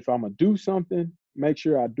 is if I'm gonna do something, make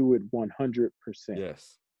sure I do it 100%.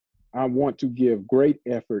 Yes. I want to give great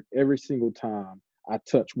effort every single time I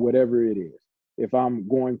touch whatever it is. If I'm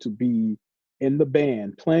going to be in the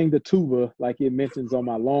band playing the tuba, like it mentions on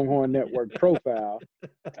my Longhorn Network profile,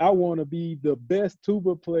 I want to be the best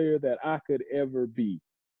tuba player that I could ever be.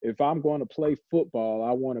 If I'm going to play football,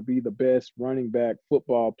 I want to be the best running back,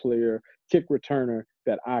 football player, kick returner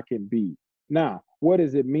that I can be. Now, what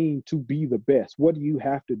does it mean to be the best? What do you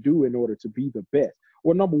have to do in order to be the best?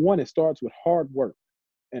 Well, number one, it starts with hard work.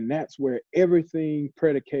 And that's where everything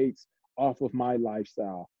predicates off of my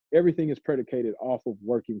lifestyle. Everything is predicated off of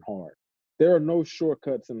working hard. There are no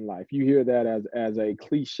shortcuts in life. You hear that as a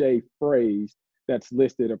cliche phrase that's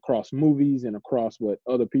listed across movies and across what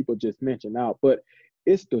other people just mentioned out. But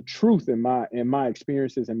it's the truth in my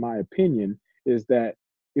experiences, in my opinion, is that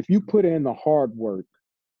if you put in the hard work,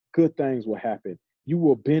 good things will happen. You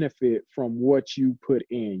will benefit from what you put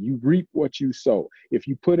in. You reap what you sow. If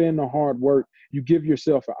you put in the hard work, you give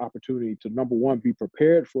yourself an opportunity to, number one, be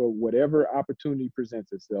prepared for whatever opportunity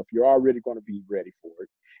presents itself. You're already going to be ready for it.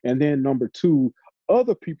 And then number two,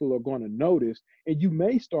 other people are going to notice, and you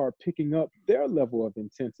may start picking up their level of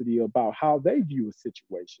intensity about how they view a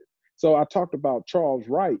situation. So I talked about Charles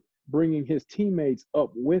Wright bringing his teammates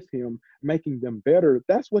up with him, making them better.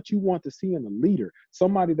 That's what you want to see in a leader.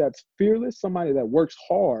 Somebody that's fearless, somebody that works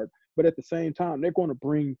hard, but at the same time, they're going to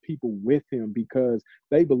bring people with him because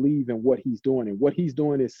they believe in what he's doing. And what he's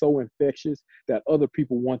doing is so infectious that other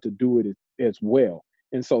people want to do it as well.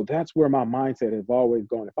 And so that's where my mindset has always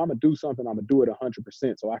gone. If I'm going to do something, I'm going to do it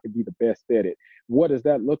 100% so I can be the best at it. What does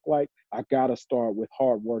that look like? I got to start with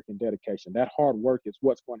hard work and dedication. That hard work is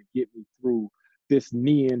what's going to get me through this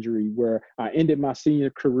knee injury where I ended my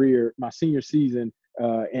senior season,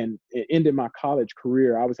 and it ended my college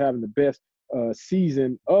career. I was having the best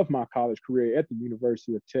season of my college career at the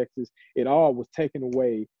University of Texas. It all was taken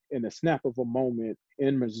away in the snap of a moment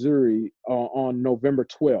in Missouri on November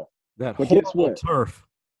 12th. That horrible turf.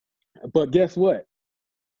 But guess what?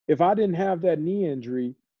 If I didn't have that knee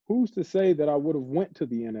injury, who's to say that I would have went to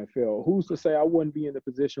the NFL? Who's to say I wouldn't be in the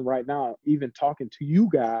position right now, even talking to you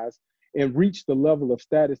guys, and reach the level of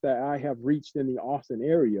status that I have reached in the Austin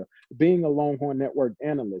area, being a Longhorn Network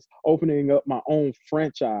analyst, opening up my own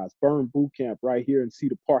franchise, Burn Boot Camp right here in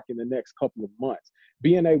Cedar Park in the next couple of months,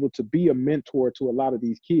 being able to be a mentor to a lot of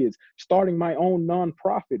these kids, starting my own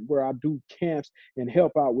nonprofit where I do camps and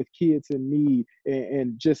help out with kids in need,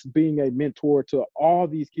 and just being a mentor to all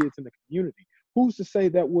these kids in the community. Who's to say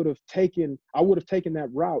that I would have taken that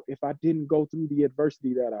route if I didn't go through the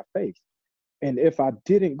adversity that I faced? And if I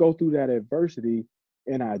didn't go through that adversity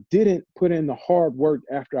and I didn't put in the hard work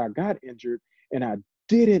after I got injured, and I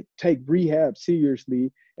didn't take rehab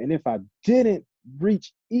seriously, and if I didn't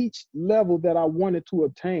reach each level that I wanted to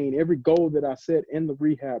obtain, every goal that I set in the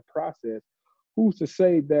rehab process, who's to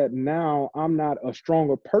say that now I'm not a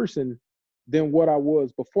stronger person than what I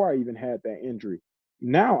was before I even had that injury?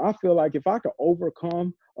 Now I feel like if I could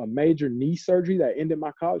overcome a major knee surgery that ended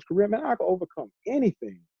my college career, man, I could overcome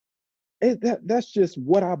anything. That's just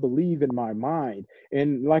what I believe in my mind.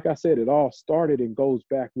 And like I said, it all started and goes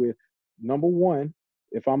back with, number one,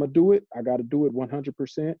 if I'm going to do it, I got to do it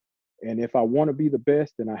 100%. And if I want to be the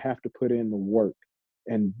best, then I have to put in the work,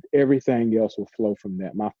 and everything else will flow from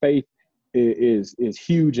that. My faith is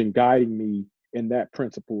huge in guiding me in that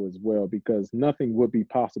principle as well, because nothing would be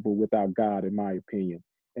possible without God, in my opinion.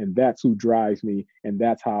 And that's who drives me. And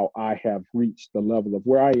that's how I have reached the level of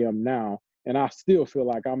where I am now. And I still feel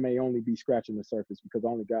like I may only be scratching the surface, because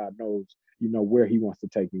only God knows, where he wants to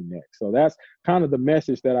take me next. So that's kind of the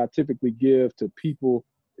message that I typically give to people,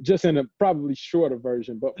 just in a probably shorter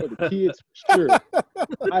version, but for the kids, sure,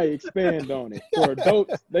 I expand on it. For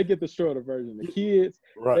adults, they get the shorter version. The kids,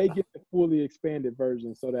 they get the fully expanded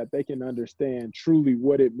version, so that they can understand truly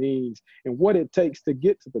what it means and what it takes to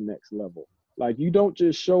get to the next level. Like, you don't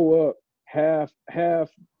just show up half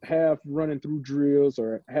running through drills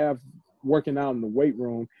or half working out in the weight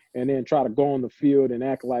room and then try to go on the field and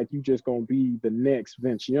act like you just gonna be the next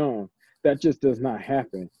Vince Young. That just does not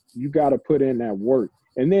happen. You got to put in that work.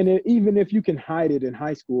 And then even if you can hide it in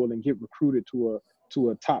high school and get recruited to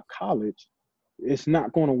a top college, it's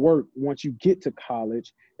not going to work once you get to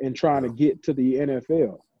college and trying to get to the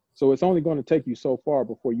NFL. So it's only going to take you so far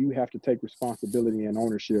before you have to take responsibility and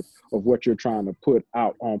ownership of what you're trying to put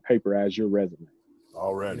out on paper as your resume.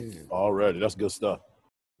 Already. That's good stuff.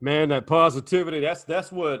 Man, that positivity,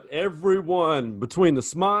 that's what everyone, between the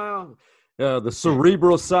smile, the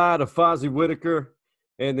cerebral side of Fozzie Whitaker,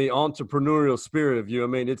 and the entrepreneurial spirit of you. I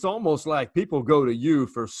mean, it's almost like people go to you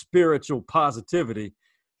for spiritual positivity.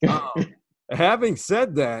 Having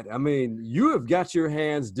said that, I mean, you have got your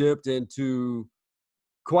hands dipped into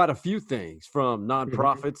quite a few things, from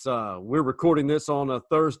nonprofits. We're recording this on a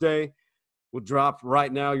Thursday. We'll drop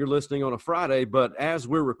right now. You're listening on a Friday. But as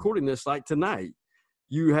we're recording this, like tonight,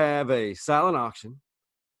 you have a silent auction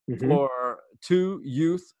for 2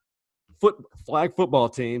 youth flag football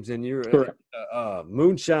teams, and you're at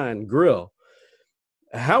Moonshine Grill.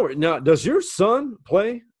 Now, does your son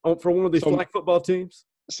play for one of these flag football teams?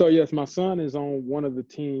 So, yes, my son is on one of the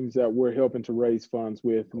teams that we're helping to raise funds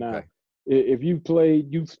with. Now, if you've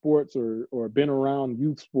played youth sports or been around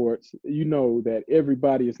youth sports, you know that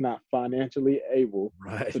everybody is not financially able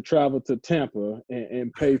to travel to Tampa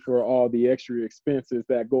and pay for all the extra expenses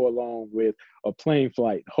that go along with a plane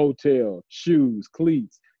flight, hotel, shoes,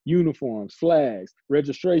 cleats, uniforms, flags,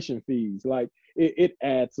 registration fees. Like, it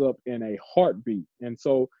adds up in a heartbeat. And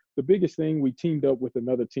so the biggest thing, we teamed up with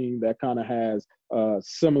another team that kind of has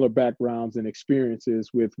similar backgrounds and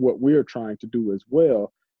experiences with what we're trying to do as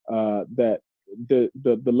well. That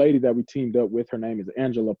the lady that we teamed up with, her name is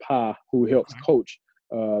Angela Pa, who helps coach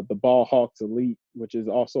the Ball Hawks Elite, which is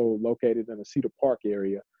also located in the Cedar Park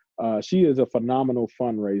area. She is a phenomenal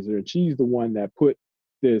fundraiser, and she's the one that put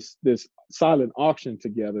this silent auction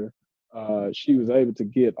together. She was able to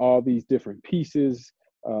get all these different pieces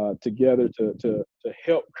together to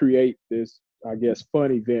help create this, I guess,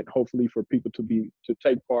 fun event, hopefully for people to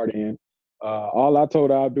take part in. All I told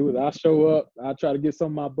her I'll do is I show up, I try to get some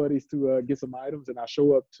of my buddies to get some items, and I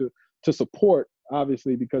show up to support,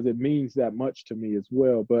 obviously, because it means that much to me as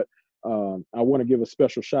well. But I want to give a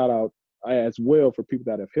special shout out as well for people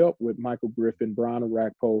that have helped with Michael Griffin, Brian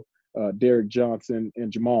Arakpo, Derek Johnson,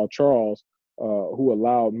 and Jamal Charles, who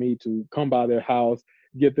allowed me to come by their house,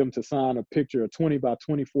 get them to sign a picture, a 20 by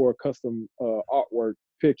 24 custom artwork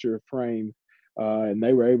picture frame. And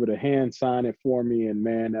they were able to hand sign it for me. And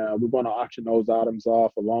man, we're going to auction those items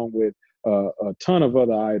off, along with a ton of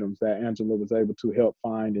other items that Angela was able to help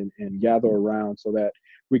find and gather around, so that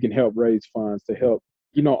we can help raise funds to help,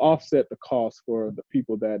 offset the cost for the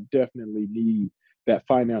people that definitely need that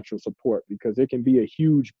financial support, because it can be a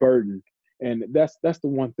huge burden. And that's the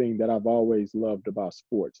one thing that I've always loved about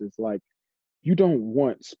sports. It's like, you don't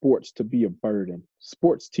want sports to be a burden.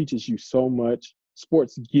 Sports teaches you so much.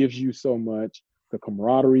 Sports gives you so much. The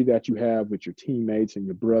camaraderie that you have with your teammates and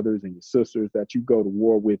your brothers and your sisters that you go to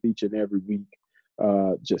war with each and every week,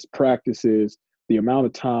 just practices, the amount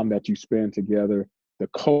of time that you spend together, the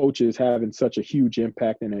coaches having such a huge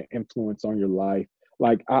impact and an influence on your life.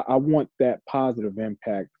 Like, I want that positive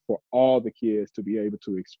impact for all the kids to be able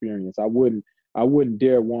to experience. I wouldn't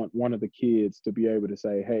dare want one of the kids to be able to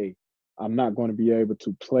say, hey, I'm not going to be able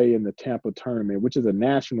to play in the Tampa tournament, which is a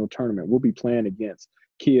national tournament. We'll be playing against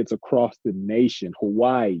kids across the nation: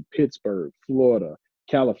 Hawaii, Pittsburgh, Florida,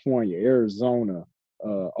 California, Arizona,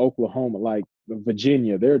 Oklahoma, like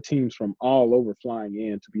Virginia. There are teams from all over flying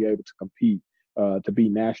in to be able to compete, to be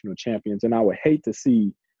national champions. And I would hate to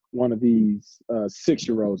see one of these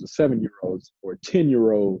 6-year-olds or 7-year-olds or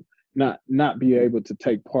 10-year-old not be able to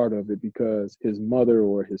take part of it because his mother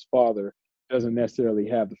or his father doesn't necessarily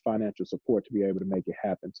have the financial support to be able to make it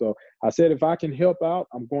happen. So I said, if I can help out,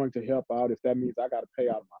 I'm going to help out. If that means I got to pay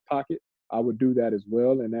out of my pocket, I would do that as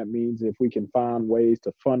well. And that means if we can find ways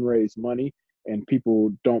to fundraise money and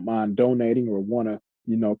people don't mind donating or want to,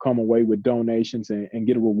 come away with donations and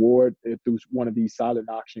get a reward through one of these silent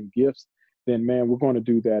auction gifts, then, man, we're going to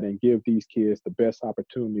do that and give these kids the best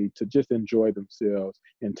opportunity to just enjoy themselves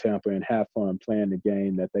in Tampa and have fun playing the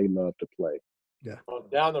game that they love to play. Yeah. Well,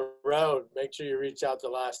 down the road, make sure you reach out to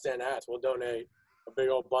Last Stand Hats. We'll donate a big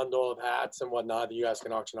old bundle of hats and whatnot that you guys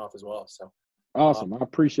can auction off as well. So awesome. I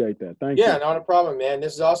appreciate that. Thank you. Yeah, not a problem, man.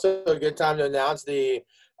 This is also a good time to announce the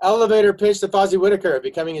elevator pitch to Fozzie Whitaker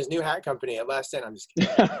becoming his new hat company at Last Stand. I'm just kidding.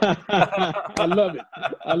 I love it.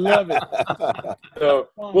 I love it. So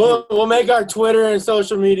we'll make our Twitter and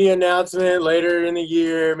social media announcement later in the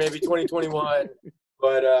year, maybe 2021.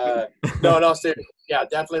 But no, in all seriousness, yeah,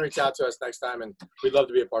 definitely reach out to us next time, and we'd love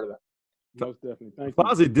to be a part of that. Most definitely. Thank you.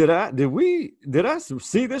 Fozzie, did I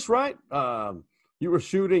see this right? You were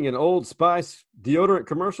shooting an Old Spice deodorant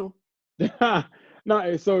commercial?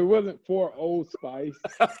 No, so it wasn't for Old Spice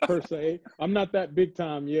per se. I'm not that big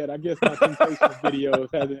time yet. I guess my Temptation videos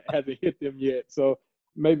hasn't hit them yet. So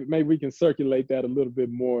maybe we can circulate that a little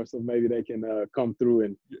bit more, so maybe they can come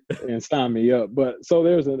through and sign me up. But so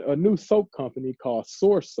there's a new soap company called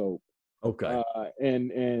Source Soap. Okay.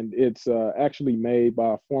 And it's actually made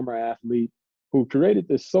by a former athlete who created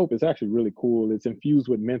this soap. It's actually really cool. It's infused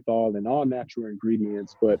with menthol and all natural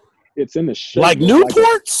ingredients, but it's in the shape like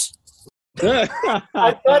Newports. I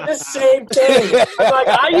thought the same thing. I'm like,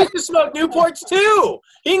 I used to smoke Newports too.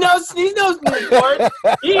 He knows Newport.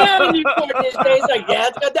 He had a Newport in his day. He's like, yeah,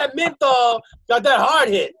 it's got that menthol, got that hard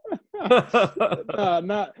hit.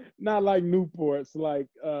 Not like Newports, like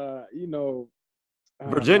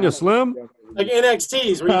Virginia Slim, like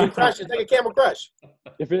NXTs where you can crush it. It's like a Camel Crush.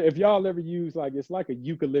 If y'all ever use, like, it's like a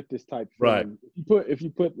eucalyptus type thing. Right. If you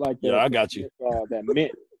put like that, I got you. That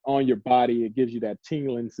mint on your body, it gives you that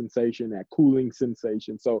tingling sensation, that cooling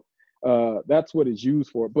sensation. So that's what it's used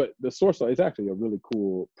for. But the Source Soap is actually a really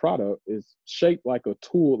cool product. It's shaped like a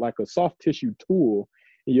tool, like a soft tissue tool.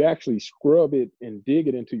 And you actually scrub it and dig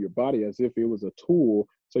it into your body as if it was a tool.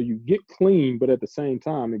 So you get clean, but at the same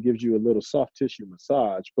time, it gives you a little soft tissue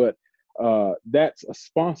massage. But that's a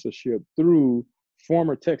sponsorship through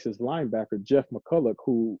former Texas linebacker Jeff McCulloch,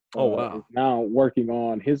 who is now working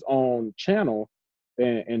on his own channel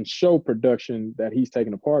and show production that he's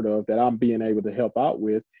taken a part of that I'm being able to help out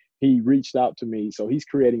with. He reached out to me. So he's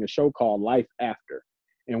creating a show called Life After.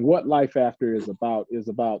 And what Life After is about,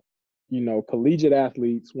 collegiate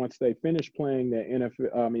athletes, once they finish playing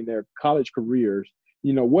their college careers,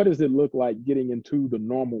 what does it look like getting into the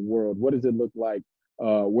normal world? What does it look like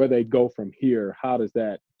where they go from here? How does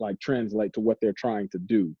that translate to what they're trying to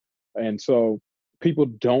do? And so people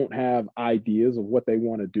don't have ideas of what they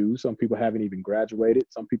want to do. Some people haven't even graduated.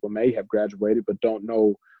 Some people may have graduated, but don't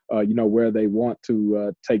know, where they want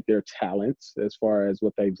to take their talents as far as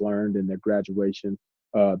what they've learned in their graduation,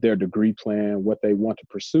 their degree plan, what they want to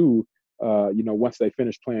pursue. Once they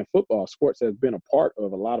finish playing football, sports has been a part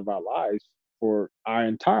of a lot of our lives for our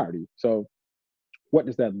entirety. So what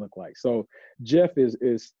does that look like? So Jeff is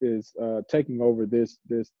taking over this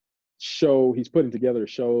show. He's putting together a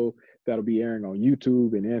show that'll be airing on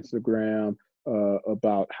YouTube and Instagram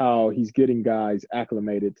about how he's getting guys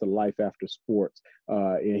acclimated to life after sports.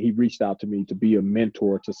 And he reached out to me to be a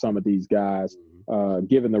mentor to some of these guys,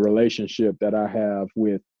 given the relationship that I have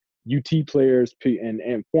with UT players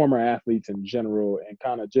and former athletes in general, and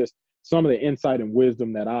kind of just some of the insight and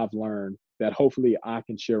wisdom that I've learned that hopefully I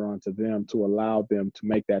can share onto them to allow them to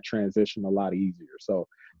make that transition a lot easier. So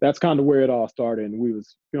that's kind of where it all started. And we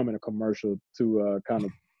was filming a commercial to kind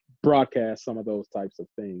of broadcast some of those types of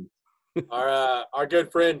things. Our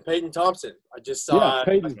good friend Peyton Thompson. I just saw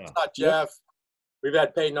Jeff. Yep. We've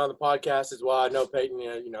had Peyton on the podcast as well. I know Peyton,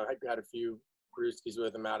 had a few brewskis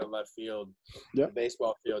with him out of left field, the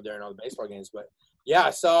baseball field during all the baseball games. But yeah, I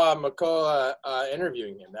saw McCullough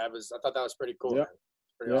interviewing him. I thought that was pretty cool. Yep.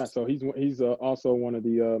 Awesome. So he's also one of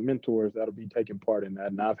the mentors that'll be taking part in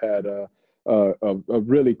that. And I've had a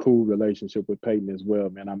really cool relationship with Peyton as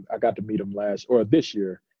well, man. I got to meet him this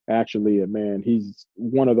year. Actually, man, he's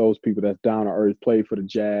one of those people that's down to earth, played for the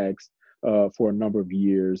Jags for a number of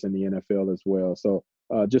years in the NFL as well. So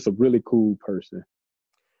just a really cool person.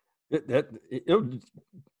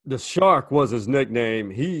 The Shark was his nickname.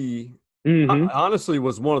 He honestly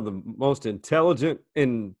was one of the most intelligent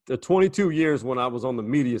in the 22 years when I was on the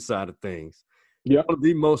media side of things. Yeah, one of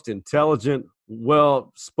the most intelligent,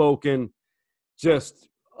 well-spoken, just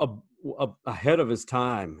ahead of his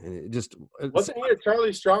time, and wasn't he a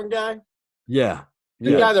Charlie Strong guy? Yeah,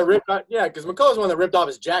 the guy that ripped out. Yeah, because McCullough's one that ripped off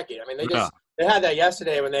his jacket. I mean, they had that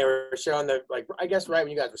yesterday when they were showing I guess right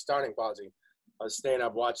when you guys were starting, Posey. I was staying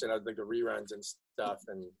up watching the reruns and stuff,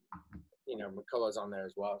 and McCullough's on there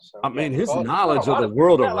as well. So I mean, his knowledge of the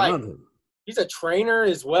world around him. He's a trainer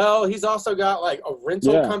as well. He's also got a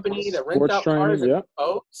rental company that rents out cars and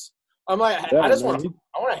boats. I'm like, I want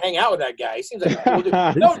to hang out with that guy. He seems like a cool dude.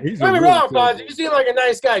 Don't get me wrong, Fonzie. You seem like a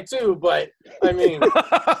nice guy too, but I mean,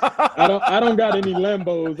 I don't got any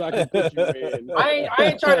Lambos I can put you in. I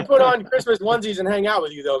ain't trying to put on Christmas onesies and hang out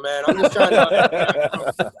with you though, man. I'm just trying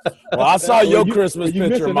to. Well, I saw your Christmas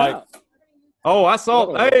picture, Mike. Out. Oh, I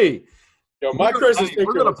saw. Hey, my Christmas picture.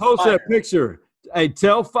 We're gonna post that picture. Hey,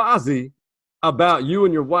 tell Fozzie about you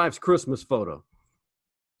and your wife's Christmas photo.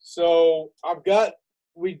 So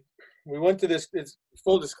we went to this. It's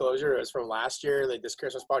full disclosure. It was from last year, this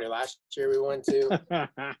Christmas party last year we went to.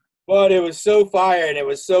 But it was so fire and it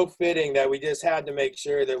was so fitting that we just had to make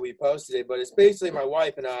sure that we posted it. But it's basically my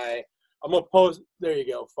wife and I. I'm gonna post. There you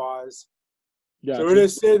go, Foz. Yeah. So we're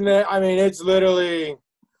just sitting there. I mean, it's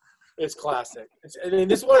classic. This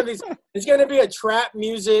is one of these. It's gonna be a trap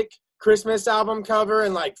music Christmas album cover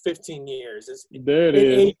in 15 years. It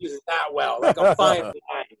ages that well, like a fine wine.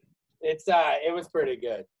 It was pretty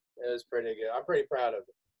good. It was pretty good. I'm pretty proud of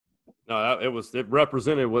it. No, it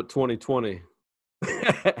represented what 2020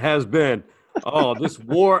 has been. Oh, just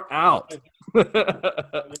wore out.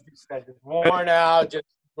 Worn out.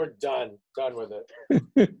 We're done with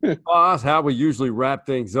it. Well, that's how we usually wrap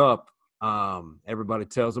things up. Everybody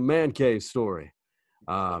tells a man cave story.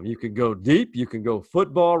 You can go deep. You can go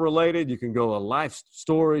football related. You can go a life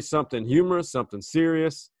story, something humorous, something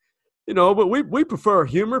serious. But we prefer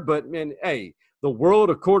humor. But man, hey. The world,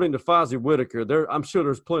 according to Fozzie Whitaker, I'm sure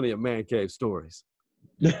there's plenty of man cave stories.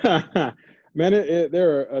 Man,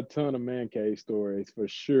 there are a ton of man cave stories for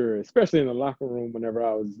sure, especially in the locker room whenever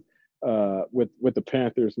I was with the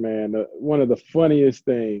Panthers, man. One of the funniest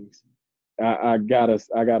things, I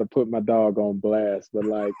gotta put my dog on blast, but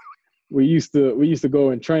we used to go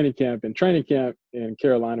in training camp, and training camp in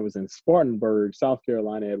Carolina was in Spartanburg, South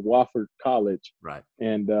Carolina at Wofford College. Right.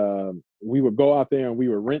 And we would go out there and we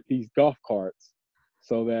would rent these golf carts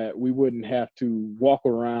so that we wouldn't have to walk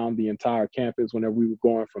around the entire campus whenever we were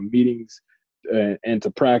going from meetings and to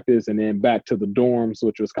practice and then back to the dorms,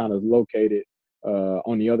 which was kind of located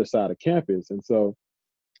on the other side of campus. And so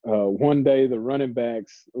one day the running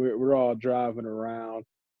backs, we're all driving around,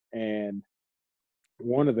 and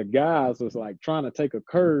one of the guys was trying to take a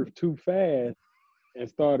curve too fast and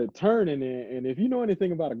started turning it. And if you know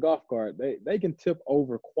anything about a golf cart, they can tip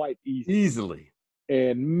over quite easily.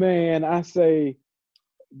 And man, I say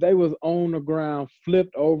they was on the ground,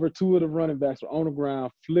 flipped over. Two of the running backs were on the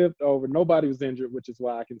ground, flipped over. Nobody was injured, which is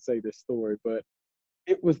why I can say this story. But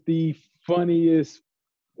it was the funniest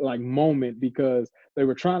moment because they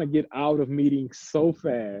were trying to get out of meetings so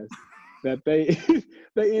fast that they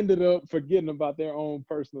ended up forgetting about their own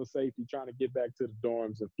personal safety, trying to get back to the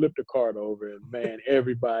dorms and flip the cart over. And man,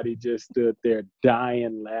 everybody just stood there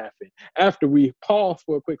dying laughing after we paused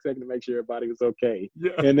for a quick second to make sure everybody was okay.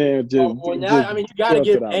 Yeah. And then just you got to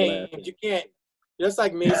give names. You can't just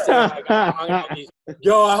like me saying I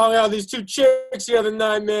hung out with these two chicks the other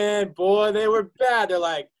night, man. Boy, they were bad. They're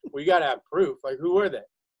like, we got to have proof. Who were they?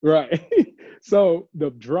 Right. So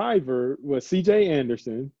the driver was C.J.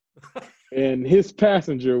 Anderson. And his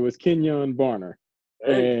passenger was Kenyon Barner.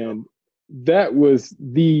 And that was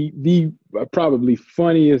the probably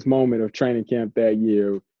funniest moment of training camp that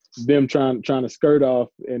year. them trying to skirt off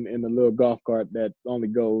in the little golf cart that only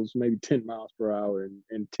goes maybe 10 miles per hour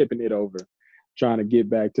and tipping it over, trying to get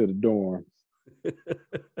back to the dorm.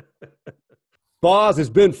 Boz, it's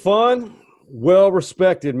been fun, well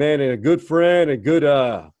respected, man, and a good friend, a good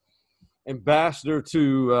ambassador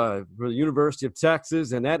to for the University of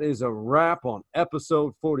Texas, and that is a wrap on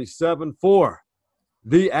episode 47 for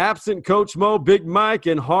the absent Coach Mo, Big Mike,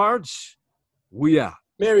 and Harge. We out.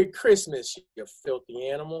 Merry Christmas, you filthy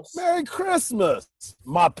animals. Merry Christmas,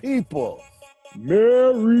 my people.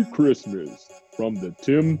 Merry Christmas from the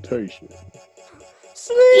Temptation.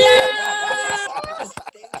 Yes!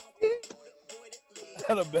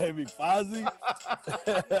 That a baby Fozzie.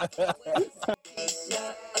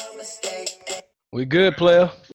 We good, player.